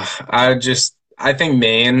 I think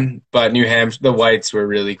Maine, but New Hampshire, the Whites were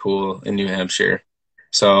really cool in New Hampshire.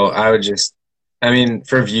 So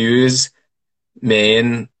for views,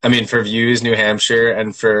 Maine, for views, New Hampshire,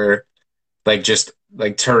 and for just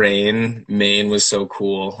terrain, Maine was so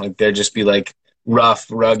cool. Like, there'd just be like rough,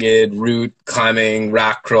 rugged route climbing,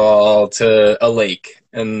 rock crawl to a lake,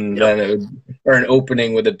 and then or an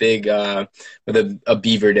opening with a big with a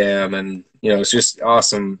beaver dam, and it's just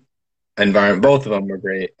awesome environment. Both of them were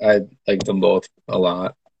great. I liked them both a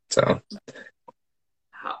lot. So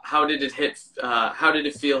How did it hit? How did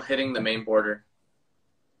it feel hitting the Maine border?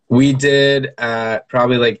 we did at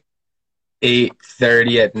probably like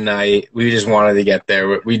 8:30 at night. We just wanted to get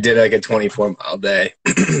there. We did like a 24-mile day.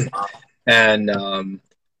 And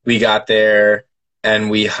we got there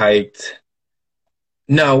and we hiked.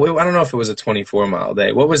 No, I don't know if it was a 24-mile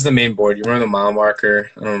day. What was the main board? You remember the mile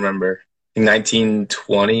marker? I don't remember.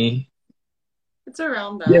 1920. It's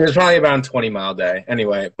around that. Yeah, it was probably about a 20-mile day.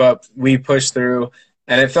 Anyway, but we pushed through,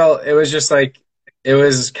 and it was just like, it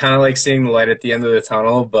was kind of like seeing the light at the end of the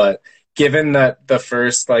tunnel. But given that the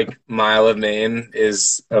first like mile of Maine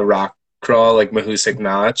is a rock crawl, like Mahoosic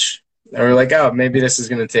Notch, and we're like, oh, maybe this is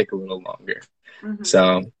going to take a little longer. Mm-hmm.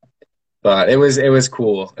 So, but it was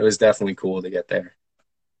cool. It was definitely cool to get there.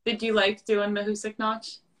 Did you like doing Mahoosic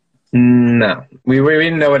Notch? No, we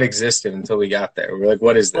didn't know it existed until we got there. We were like,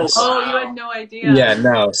 what is this? Oh, you had no idea. Yeah,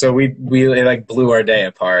 no. So it like blew our day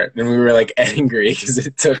apart, and we were like angry because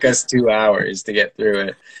it took us 2 hours to get through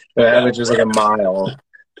it, which was like a mile.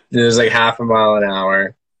 It was like half a mile an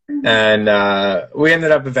hour, and we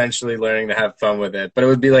ended up eventually learning to have fun with it. But it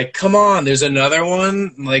would be like, come on, there's another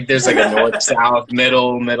one. Like there's like a north, south,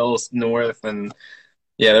 middle, north, and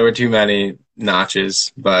yeah, there were too many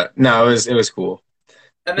notches. But no, it was cool.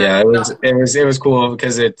 And then, Yeah, it was cool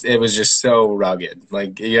because it was just so rugged.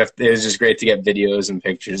 Like it was just great to get videos and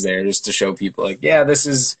pictures there just to show people like, yeah, this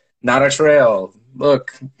is not a trail.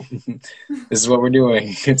 Look, this is what we're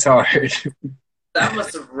doing. It's hard. That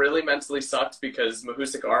must have really mentally sucked because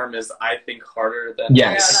Mahoosic Arm is, I think, harder than.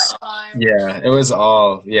 Yes. Yeah, it was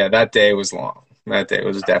all. Yeah, that day was long. That day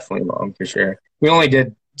was definitely long for sure. We only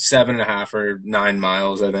did 7.5 or 9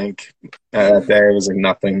 miles, I think. That day it was like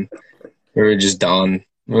nothing. We were just done.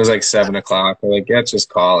 It was like 7 o'clock. We're like, let's just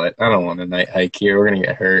call it. I don't want a night hike here. We're gonna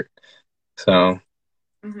get hurt. So,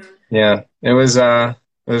 yeah, it was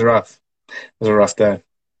rough. It was a rough day.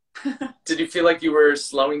 Did you feel like you were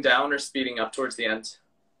slowing down or speeding up towards the end?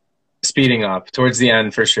 Speeding up towards the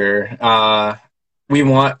end for sure. We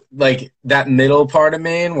want like that middle part of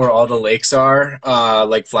Maine where all the lakes are,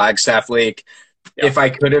 like Flagstaff Lake. Yeah. If I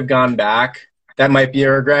could have gone back, that might be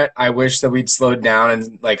a regret. I wish that we'd slowed down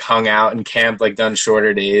and like hung out and camped, like done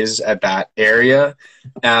shorter days at that area,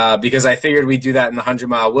 because I figured we'd do that in the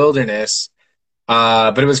 100-mile wilderness.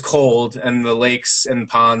 But it was cold, and the lakes and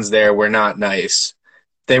ponds there were not nice.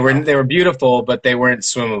 They were beautiful, but they weren't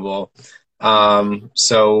swimmable.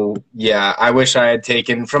 So yeah, I wish I had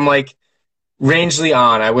taken from like Rangeley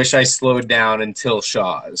on. I wish I slowed down until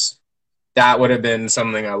Shaw's. That would have been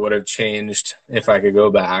something I would have changed if I could go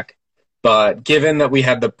back. But given that we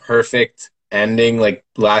had the perfect ending, like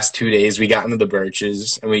last 2 days, we got into the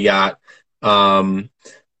Birches and we got,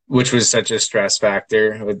 which was such a stress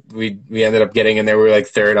factor. We ended up getting in there. We were like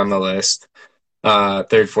third on the list,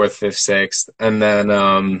 third, fourth, fifth, sixth. And then,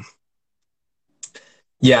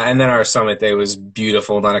 yeah, and then our summit day was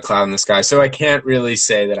beautiful, not a cloud in the sky. So I can't really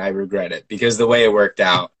say that I regret it because the way it worked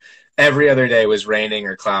out, every other day was raining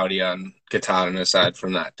or cloudy on Katahdin aside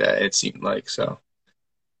from that day, it seemed like, so.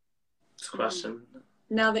 Question.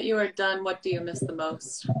 Now that you are done, what do you miss the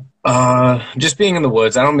most? Just being in the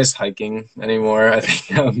woods. I don't miss hiking anymore. I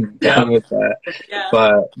think I'm done with that. Yeah.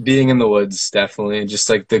 But being in the woods, definitely. Just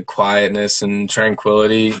like the quietness and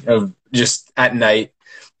tranquility of just at night,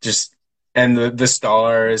 and the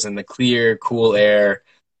stars and the clear, cool air.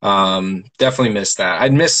 Definitely miss that.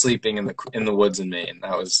 I'd miss sleeping in the woods in Maine.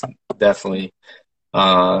 That was definitely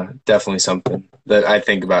something that I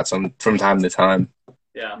think about from time to time.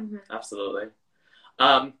 Yeah, absolutely.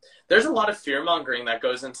 There's a lot of fear mongering that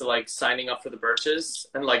goes into like signing up for the Birches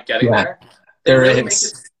and like getting there.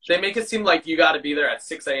 They make it seem like you got to be there at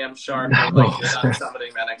 6 a.m. sharp. No. Like you're not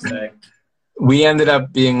summiting that next day. We ended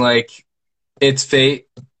up being like, it's fate.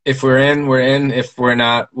 If we're in, we're in. If we're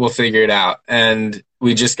not, we'll figure it out. And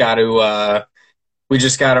we just got to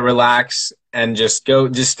relax and just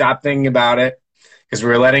stop thinking about it because we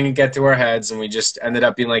were letting it get to our heads, and we just ended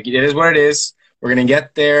up being like, it is what it is. We're going to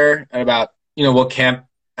get there at about, we'll camp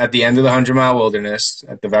at the end of the 100-mile wilderness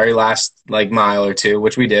at the very last like mile or two,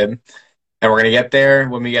 which we did. And we're going to get there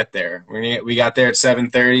when we get there. We got there at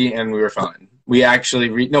 7:30 and we were fine. We actually,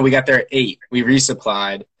 we got there at 8. We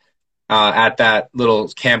resupplied at that little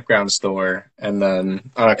campground store and then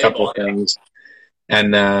on a couple of things.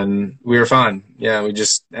 And then we were fine. Yeah,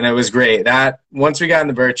 and it was great. That once we got in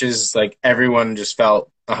the Birches, like everyone just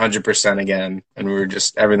felt 100% again. And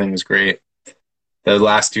everything was great. The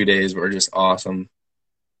last 2 days were just awesome.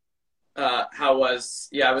 How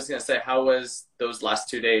was those last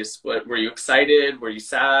 2 days? Were you excited? Were you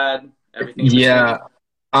sad? Everything? Yeah,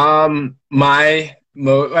 I mean,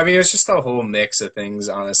 it's just a whole mix of things,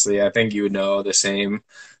 honestly. I think you would know the same.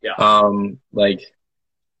 Yeah.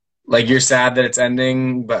 Like you're sad that it's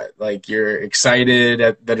ending, but like you're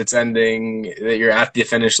excited that it's ending, that you're at the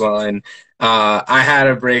finish line. I had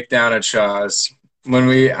a breakdown at Shaw's when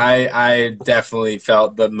I definitely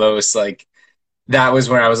felt the most like that was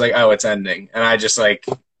when I was like, oh, it's ending. And I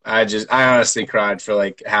honestly cried for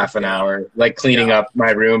like half an hour, like cleaning up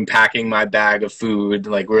my room, packing my bag of food.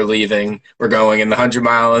 Like we're leaving, we're going in the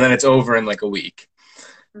 100-mile, and then it's over in like a week.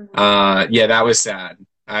 Yeah, that was sad.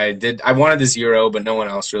 I wanted the 0, but no one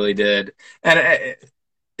else really did. And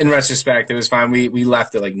in retrospect, it was fine. We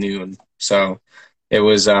left at like noon, so it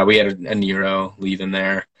was we had a Nero leaving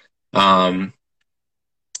there. Yeah,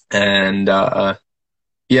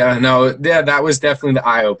 no, yeah, that was definitely the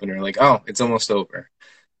eye opener. Like, oh, it's almost over.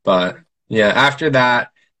 But yeah, after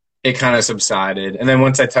that, it kind of subsided. And then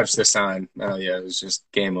once I touched the sign, oh yeah, it was just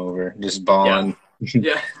game over. Just balling.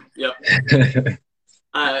 Yeah. Yep.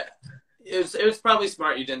 It was probably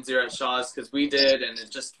smart you didn't 0 at Shaw's because we did, and it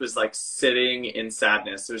just was like sitting in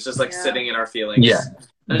sadness. It was just like sitting in our feelings. Yeah,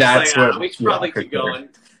 that's like, we should probably keep going.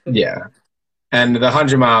 Yeah, and the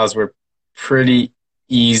 100 miles were pretty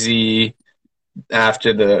easy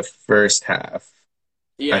after the first half.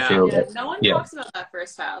 Yeah, I feel like. No one talks about that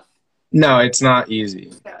first half. No, it's not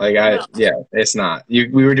easy. It's not. We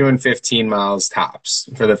were doing 15 miles tops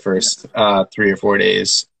for the first 3 or 4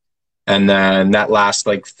 days. And then that last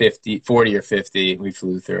like 40 or 50, we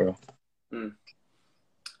flew through.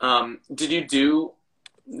 Did you do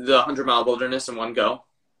the 100-mile wilderness in one go?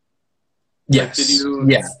 Yes.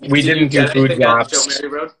 We didn't do food drops.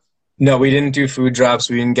 No, we didn't do food drops.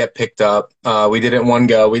 We didn't get picked up. We did it in one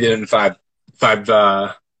go. We did it in 5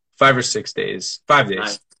 or 6 days. 5 days.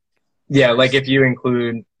 Nice. Yeah, like if you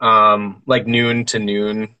include like noon to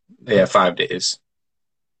noon, 5 days.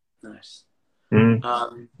 Nice.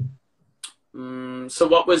 Mm-hmm. So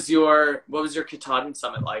what was your Katahdin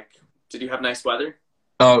summit like? Did you have nice weather?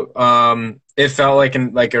 Oh, it felt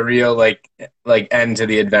like a real like end to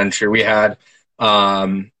the adventure. We had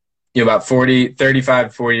about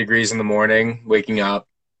 35, 40 degrees in the morning, waking up,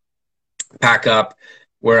 pack up,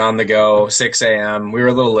 we're on the go, 6 a.m. We were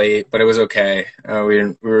a little late, but it was okay.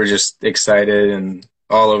 We were just excited and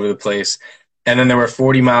all over the place. And then there were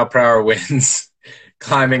 40-mile-per-hour winds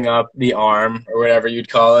climbing up the arm or whatever you'd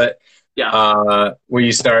call it. Yeah. Where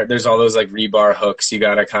you start, there's all those like rebar hooks you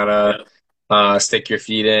gotta kind of stick your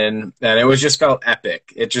feet in, and it just felt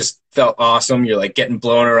epic. It just felt awesome. You're like getting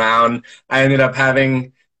blown around. I ended up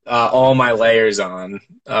having all my layers on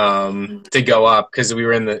to go up because we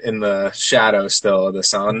were in the shadow still of the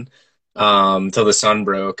sun till the sun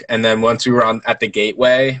broke. And then once we were at the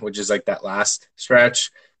gateway, which is like that last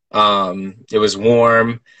stretch, it was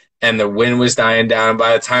warm. And the wind was dying down.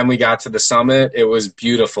 By the time we got to the summit, it was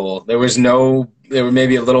beautiful. There were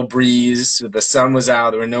maybe a little breeze. The sun was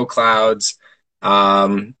out. There were no clouds.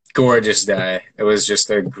 Gorgeous day. It was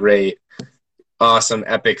just a great, awesome,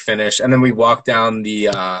 epic finish. And then we walked down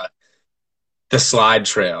the slide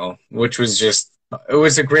trail, which was it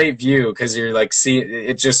was a great view because you're like,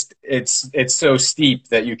 it's so steep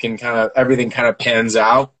that you can everything kind of pans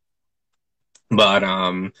out. But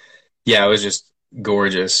it was just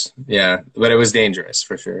gorgeous. Yeah, but it was dangerous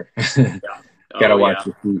for sure. Gotta watch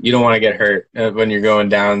your feet. You don't want to get hurt when you're going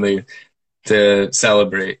down to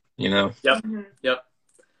celebrate, Yep.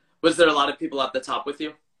 Was there a lot of people at the top with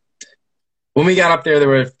you? When we got up there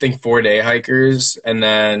were, I think, 4-day hikers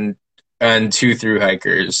and 2 through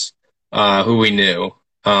hikers who we knew.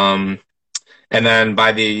 And then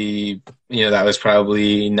by that was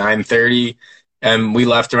probably 9:30. And we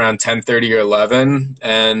left around 10:30 or 11,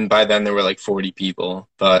 and by then there were like 40 people.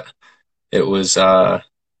 But it was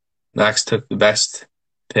Max took the best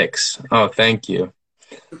pics. Oh, thank you.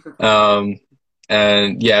 And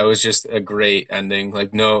yeah, it was just a great ending.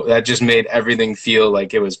 Like that just made everything feel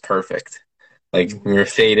like it was perfect. Like we were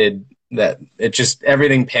fated that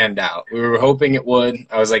everything panned out. We were hoping it would.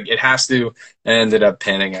 I was like, it has to, and it ended up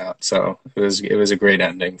panning out. So it was a great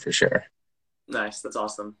ending for sure. Nice, that's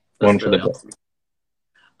awesome. That's really awesome.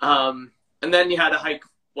 And then you had to hike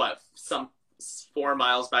some 4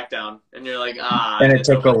 miles back down, and you're like, and it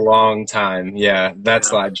took a long time. Yeah, that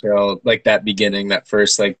slide trail, like that beginning, that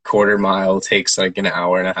first like quarter mile takes like an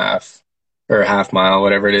hour and a half or a half mile,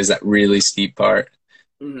 whatever it is, that really steep part.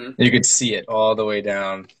 Mm-hmm. You could see it all the way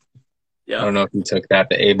down. Yeah, I don't know if you took the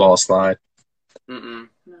A-ball slide.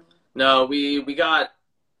 No, we got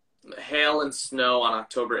hail and snow on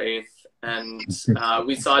October 8th. And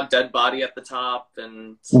we saw a dead body at the top,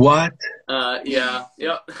 and what? Yeah,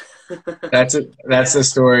 yep. That's a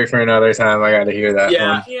story for another time. I got to hear that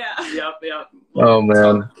Yeah. one. Yeah. Yep. Oh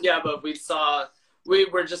man. Yeah, but we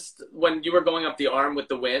were just, when you were going up the arm with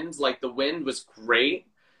the wind, like the wind was great,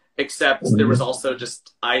 except there was also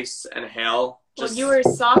just ice and hail. Well, you were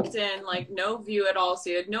socked in, like no view at all, so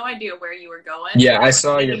you had no idea where you were going. Yeah, I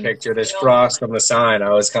saw your picture. There's frost on the sign.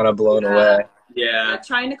 I was kind of blown away. Yeah.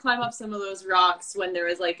 Trying to climb up some of those rocks when there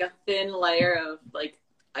was like a thin layer of like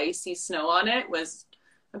icy snow on it was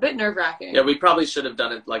a bit nerve-wracking. Yeah, we probably should have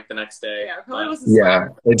done it like the next day. Yeah, it probably wasn't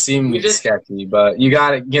smart. It seemed sketchy, but you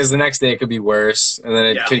got it, because the next day it could be worse, and then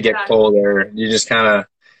it could get colder. You just kind of,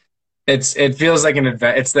 it feels like an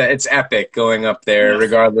event. It's epic going up there,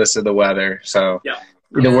 regardless of the weather. So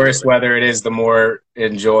the worse weather it is, the more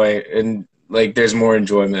like there's more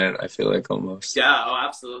enjoyment in it, I feel like, almost. Yeah, oh,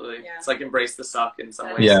 absolutely. Yeah. It's like embrace the suck in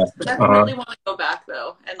some ways. Yeah. Definitely want to go back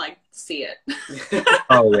though and like see it.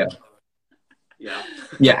 Oh yeah. Yeah.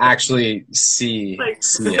 Yeah, actually see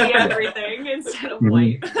everything instead of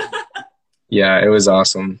white. Yeah, it was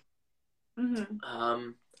awesome.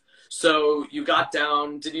 So you got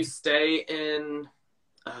down, did you stay in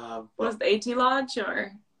was the AT Lodge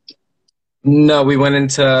or? No, we went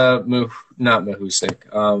into not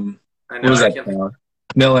Mahoosuc. What was that town?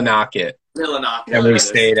 Millinocket. And we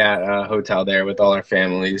stayed at a hotel there with all our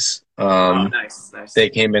families. Nice. They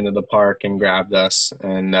came into the park and grabbed us,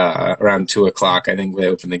 and around 2:00, I think they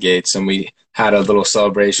opened the gates, and we had a little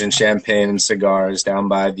celebration, champagne and cigars down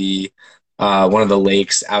by the one of the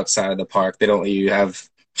lakes outside of the park. They don't let you have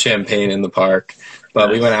champagne in the park, but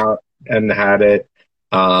we went out and had it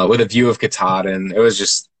with a view of Katahdin. It was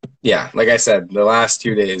just, like I said, the last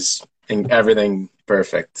 2 days, everything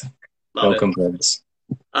perfect. No complaints.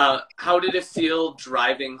 How did it feel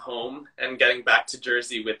driving home and getting back to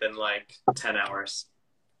Jersey within like 10 hours?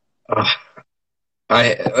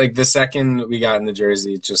 I like the second we got into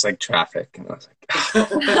Jersey, it's just like traffic, and I was like,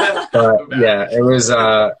 but yeah, it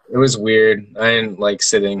was weird. I didn't like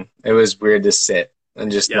sitting. It was weird to sit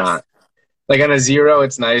and just not. Like on a 0,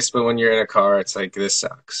 it's nice, but when you're in a car, it's like, this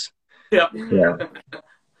sucks. Yep. Yeah.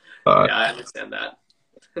 I understand that.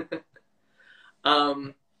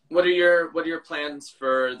 What are your plans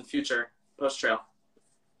for the future post trail?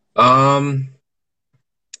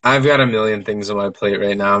 I've got a million things on my plate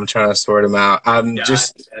right now. I'm trying to sort them out. I'm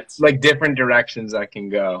just like different directions I can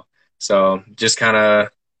go. So just kind of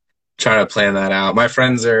trying to plan that out. My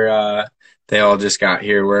friends are they all just got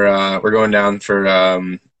here. We're going down for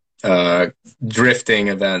drifting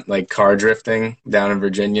event, like car drifting down in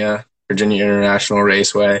Virginia International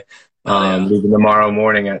Raceway. Leaving tomorrow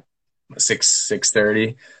morning at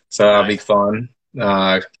 6:30. So that'll be fun.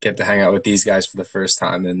 Get to hang out with these guys for the first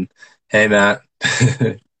time, and hey, Matt.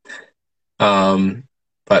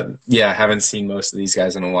 But yeah, I haven't seen most of these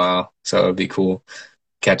guys in a while, so it'd be cool.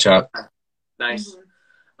 Catch up. Nice.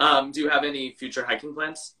 Do you have any future hiking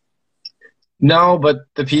plans? No, but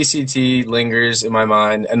the PCT lingers in my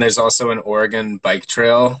mind, and there's also an Oregon bike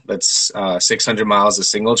trail that's 600 miles of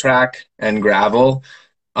single track and gravel.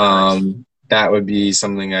 That would be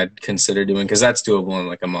something I'd consider doing, because that's doable in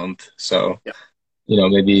like a month. So,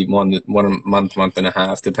 maybe one month and a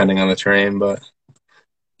half, depending on the terrain. But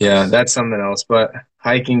yeah, that's something else. But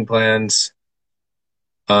hiking plans,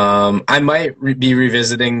 I might be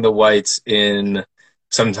revisiting the Whites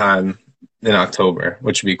sometime in October,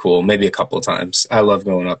 which would be cool. Maybe a couple of times. I love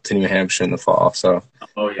going up to New Hampshire in the fall, so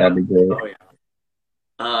that'd be great.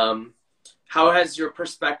 How has your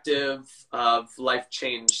perspective of life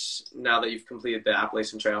changed now that you've completed the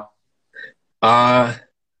Appalachian Trail? I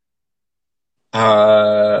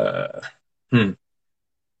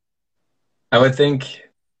would think,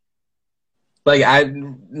 like,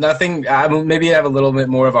 maybe I have a little bit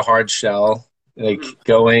more of a hard shell, like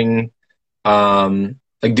going,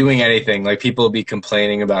 like doing anything. Like, people will be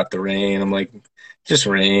complaining about the rain. I'm like, just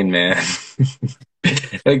rain, man.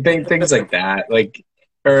 Like things like that. Like,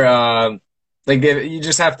 or like you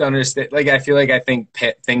just have to understand. Like, I feel like I think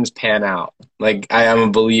things pan out. Like, I am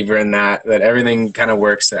a believer in that everything kind of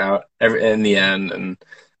works out in the end, and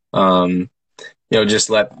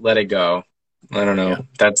just let it go. I don't know. Yeah.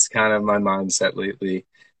 That's kind of my mindset lately.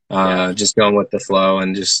 Just going with the flow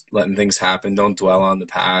and just letting things happen. Don't dwell on the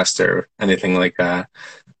past or anything like that.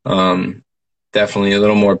 Definitely a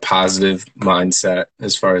little more positive mindset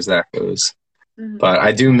as far as that goes. Mm-hmm. But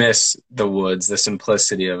I do miss the woods, the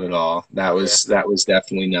simplicity of it all. That was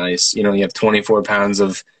definitely nice. You have 24 pounds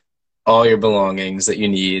of all your belongings that you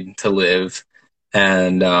need to live,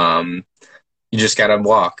 and you just gotta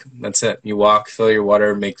walk. That's it. You walk, fill your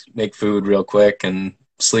water, make food real quick, and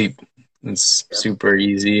sleep. It's super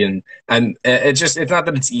easy, and it's not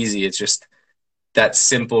that it's easy. It's just that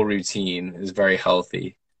simple routine is very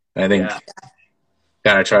healthy. I think Yeah.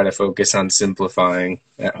 gotta try to focus on simplifying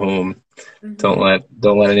at home. Mhm.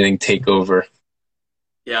 Don't let anything take over.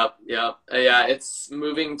 Yep. Yeah, it's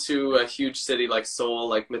moving to a huge city like Seoul.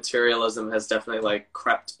 Like materialism has definitely like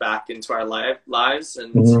crept back into our lives,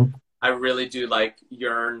 and I really do like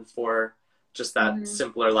yearn for just that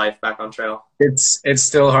simpler life back on trail. It's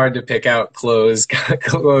still hard to pick out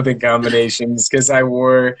clothing combinations because I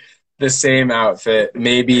wore the same outfit,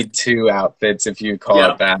 maybe 2 outfits if you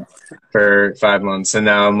call it that, for 5 months, and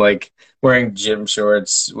now I'm like wearing gym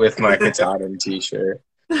shorts with my Katahdin t-shirt.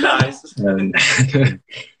 Nice. And,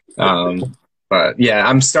 but yeah,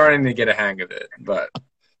 I'm starting to get a hang of it, but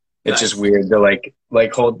it's just weird to like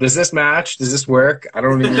hold. Does this match? Does this work? I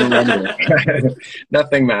don't even remember.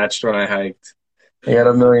 Nothing matched when I hiked. I got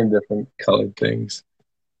a million different colored things.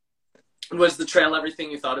 Was the trail everything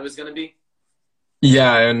you thought it was going to be?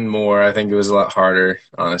 Yeah, and more. I think it was a lot harder,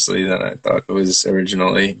 honestly, than I thought it was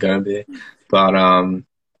originally going to be. But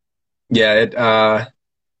yeah,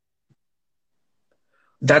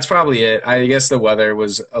 that's probably it. I guess the weather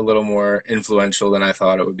was a little more influential than I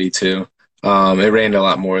thought it would be too. It rained a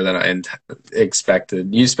lot more than I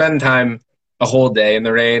expected. You spend time a whole day in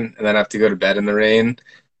the rain and then have to go to bed in the rain.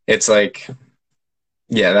 It's like,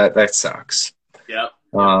 yeah, that sucks. Yep.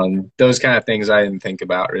 Those kind of things I didn't think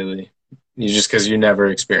about really. Because you never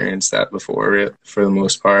experienced that before, for the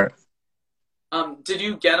most part. Did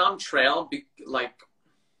you get on trail like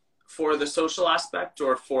for the social aspect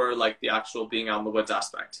or for like the actual being out in the woods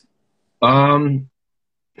aspect?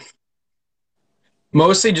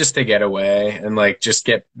 Mostly just to get away and like just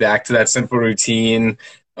get back to that simple routine,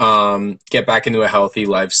 get back into a healthy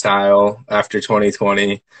lifestyle after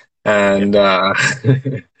 2020, and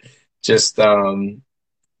just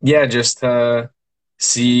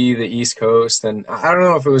see the East Coast. And I don't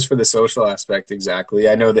know if it was for the social aspect exactly.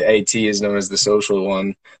 I know the AT is known as the social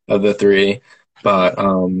one of the 3, but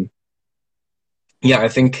yeah, I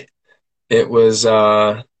think it was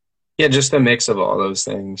just a mix of all those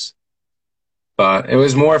things. But it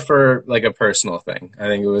was more for like a personal thing. I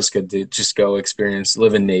think it was good to just go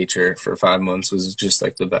live in nature for 5 months was just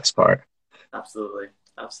like the best part. Absolutely.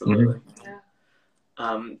 Yeah.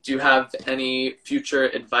 Do you have any future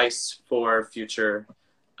advice for future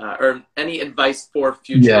or any advice for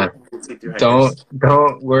future? Yeah.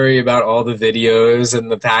 Don't worry about all the videos and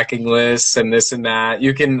the packing lists and this and that.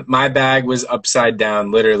 My bag was upside down,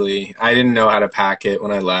 literally. I didn't know how to pack it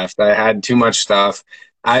when I left. I had too much stuff.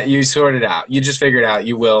 You sort it out. You just figure it out.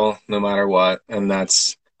 You will, no matter what. And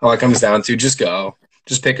that's all it comes down to. Just go.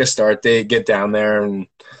 Just pick a start date, get down there and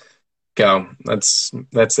go. That's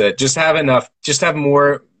it. Just have enough. Just have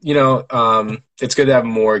more, it's good to have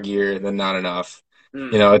more gear than not enough.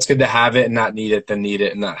 It's good to have it and not need it than need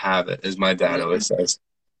it and not have it, as my dad always says.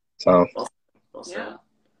 So, yeah.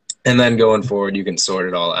 And then going forward, you can sort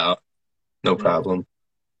it all out. No problem.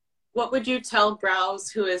 What would you tell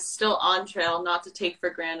Browse, who is still on trail, not to take for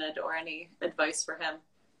granted, or any advice for him?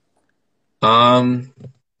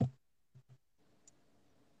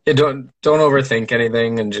 Yeah, don't overthink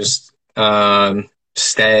anything and just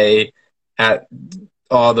stay at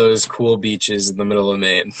all those cool beaches in the middle of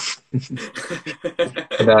Maine.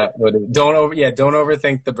 Don't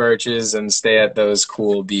overthink the birches and stay at those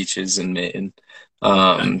cool beaches in Maine.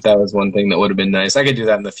 That was one thing that would have been nice. I could do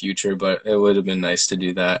that in the future, but it would have been nice to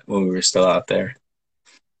do that when we were still out there.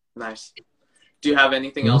 Nice. Do you have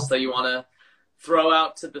anything else that you want to throw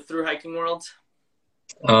out to the through hiking world?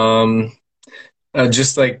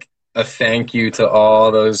 Just like a thank you to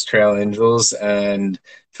all those trail angels and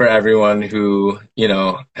for everyone who,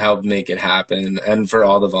 helped make it happen, and for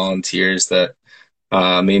all the volunteers that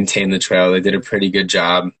maintain the trail. They did a pretty good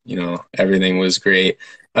job. Everything was great.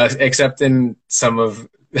 Except in some of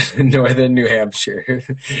northern New Hampshire.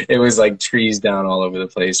 It was like trees down all over the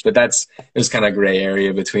place. But it was kind of gray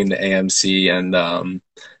area between the AMC and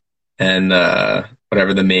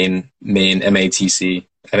whatever the main MATC.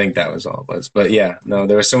 I think that was all it was. But yeah, no,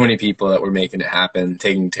 there were so many people that were making it happen,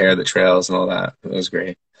 taking care of the trails and all that. It was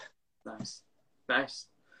great. Nice.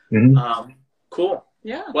 Mm-hmm. Cool.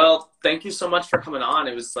 Yeah. Well, thank you so much for coming on.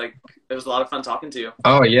 It was a lot of fun talking to you.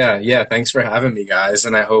 Oh yeah. Thanks for having me, guys.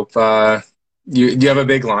 And I hope do you have a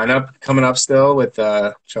big lineup coming up still with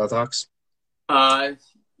Trail Talks?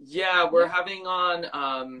 Yeah, we're having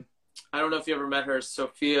on. I don't know if you ever met her,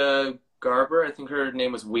 Sophia Garber. I think her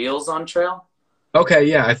name was Wheels on Trail. Okay,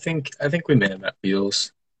 yeah, I think we may have met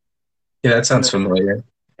Wheels. Yeah, that sounds familiar.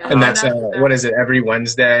 Yeah. And that's what is it? Every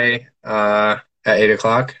Wednesday at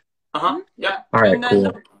 8:00. Yeah. All right, and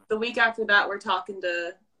then cool. the week after that, we're talking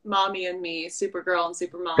to Mommy and Me, Supergirl and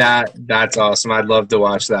Supermom. That's awesome. I'd love to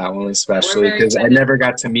watch that one, especially very because I excited. never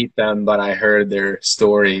got to meet them, but I heard their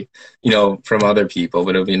story, from other people.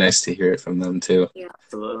 But it would be nice to hear it from them too. Yeah.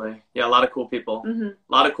 Absolutely. Yeah, a lot of cool people. Mm-hmm. A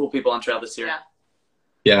lot of cool people on trail this year. Yeah.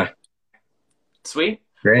 Yeah. Sweet.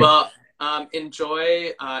 Great. Well,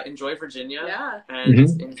 enjoy Virginia. Yeah. And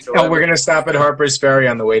Mhm. enjoy. Oh, we're gonna stop at Harper's Ferry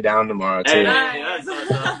on the way down tomorrow too. Hey, Nice.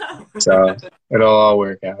 yeah, So it'll all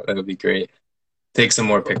work out. It'll be great. Take some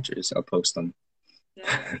more pictures. I'll post them.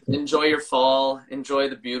 Yeah. Enjoy your fall. Enjoy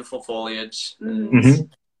the beautiful foliage. Mhm. And- Mhm.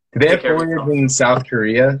 Do they have Take care of foliage yourself. in South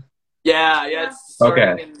Korea? Yeah, it's starting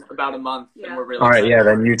Okay. in about a month, Yeah. and we're really All right. excited Yeah. for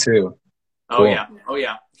Then it. you too. Oh Cool. yeah. Oh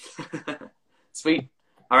yeah. Sweet.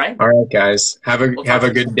 All right. All right, guys. Have a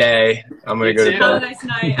good day. I'm gonna You go to too. Have a bed. nice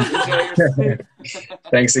night. Enjoy your sleep.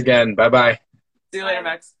 Thanks again. Bye bye. See you later,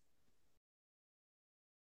 Max.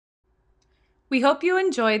 We hope you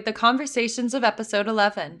enjoyed the conversations of episode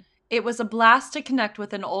 11. It was a blast to connect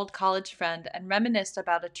with an old college friend and reminisce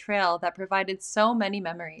about a trail that provided so many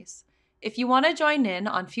memories. If you want to join in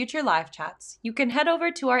on future live chats, you can head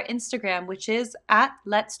over to our Instagram, which is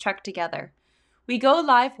 @Let'sTrekTogether. We go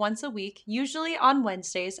live once a week, usually on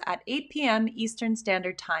Wednesdays at 8 p.m. Eastern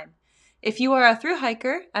Standard Time. If you are a thru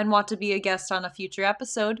hiker and want to be a guest on a future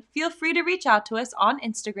episode, feel free to reach out to us on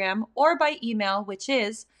Instagram or by email, which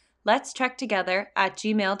is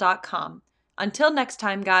let'strektogether@gmail.com. Until next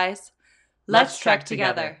time, guys, let's trek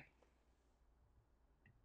together.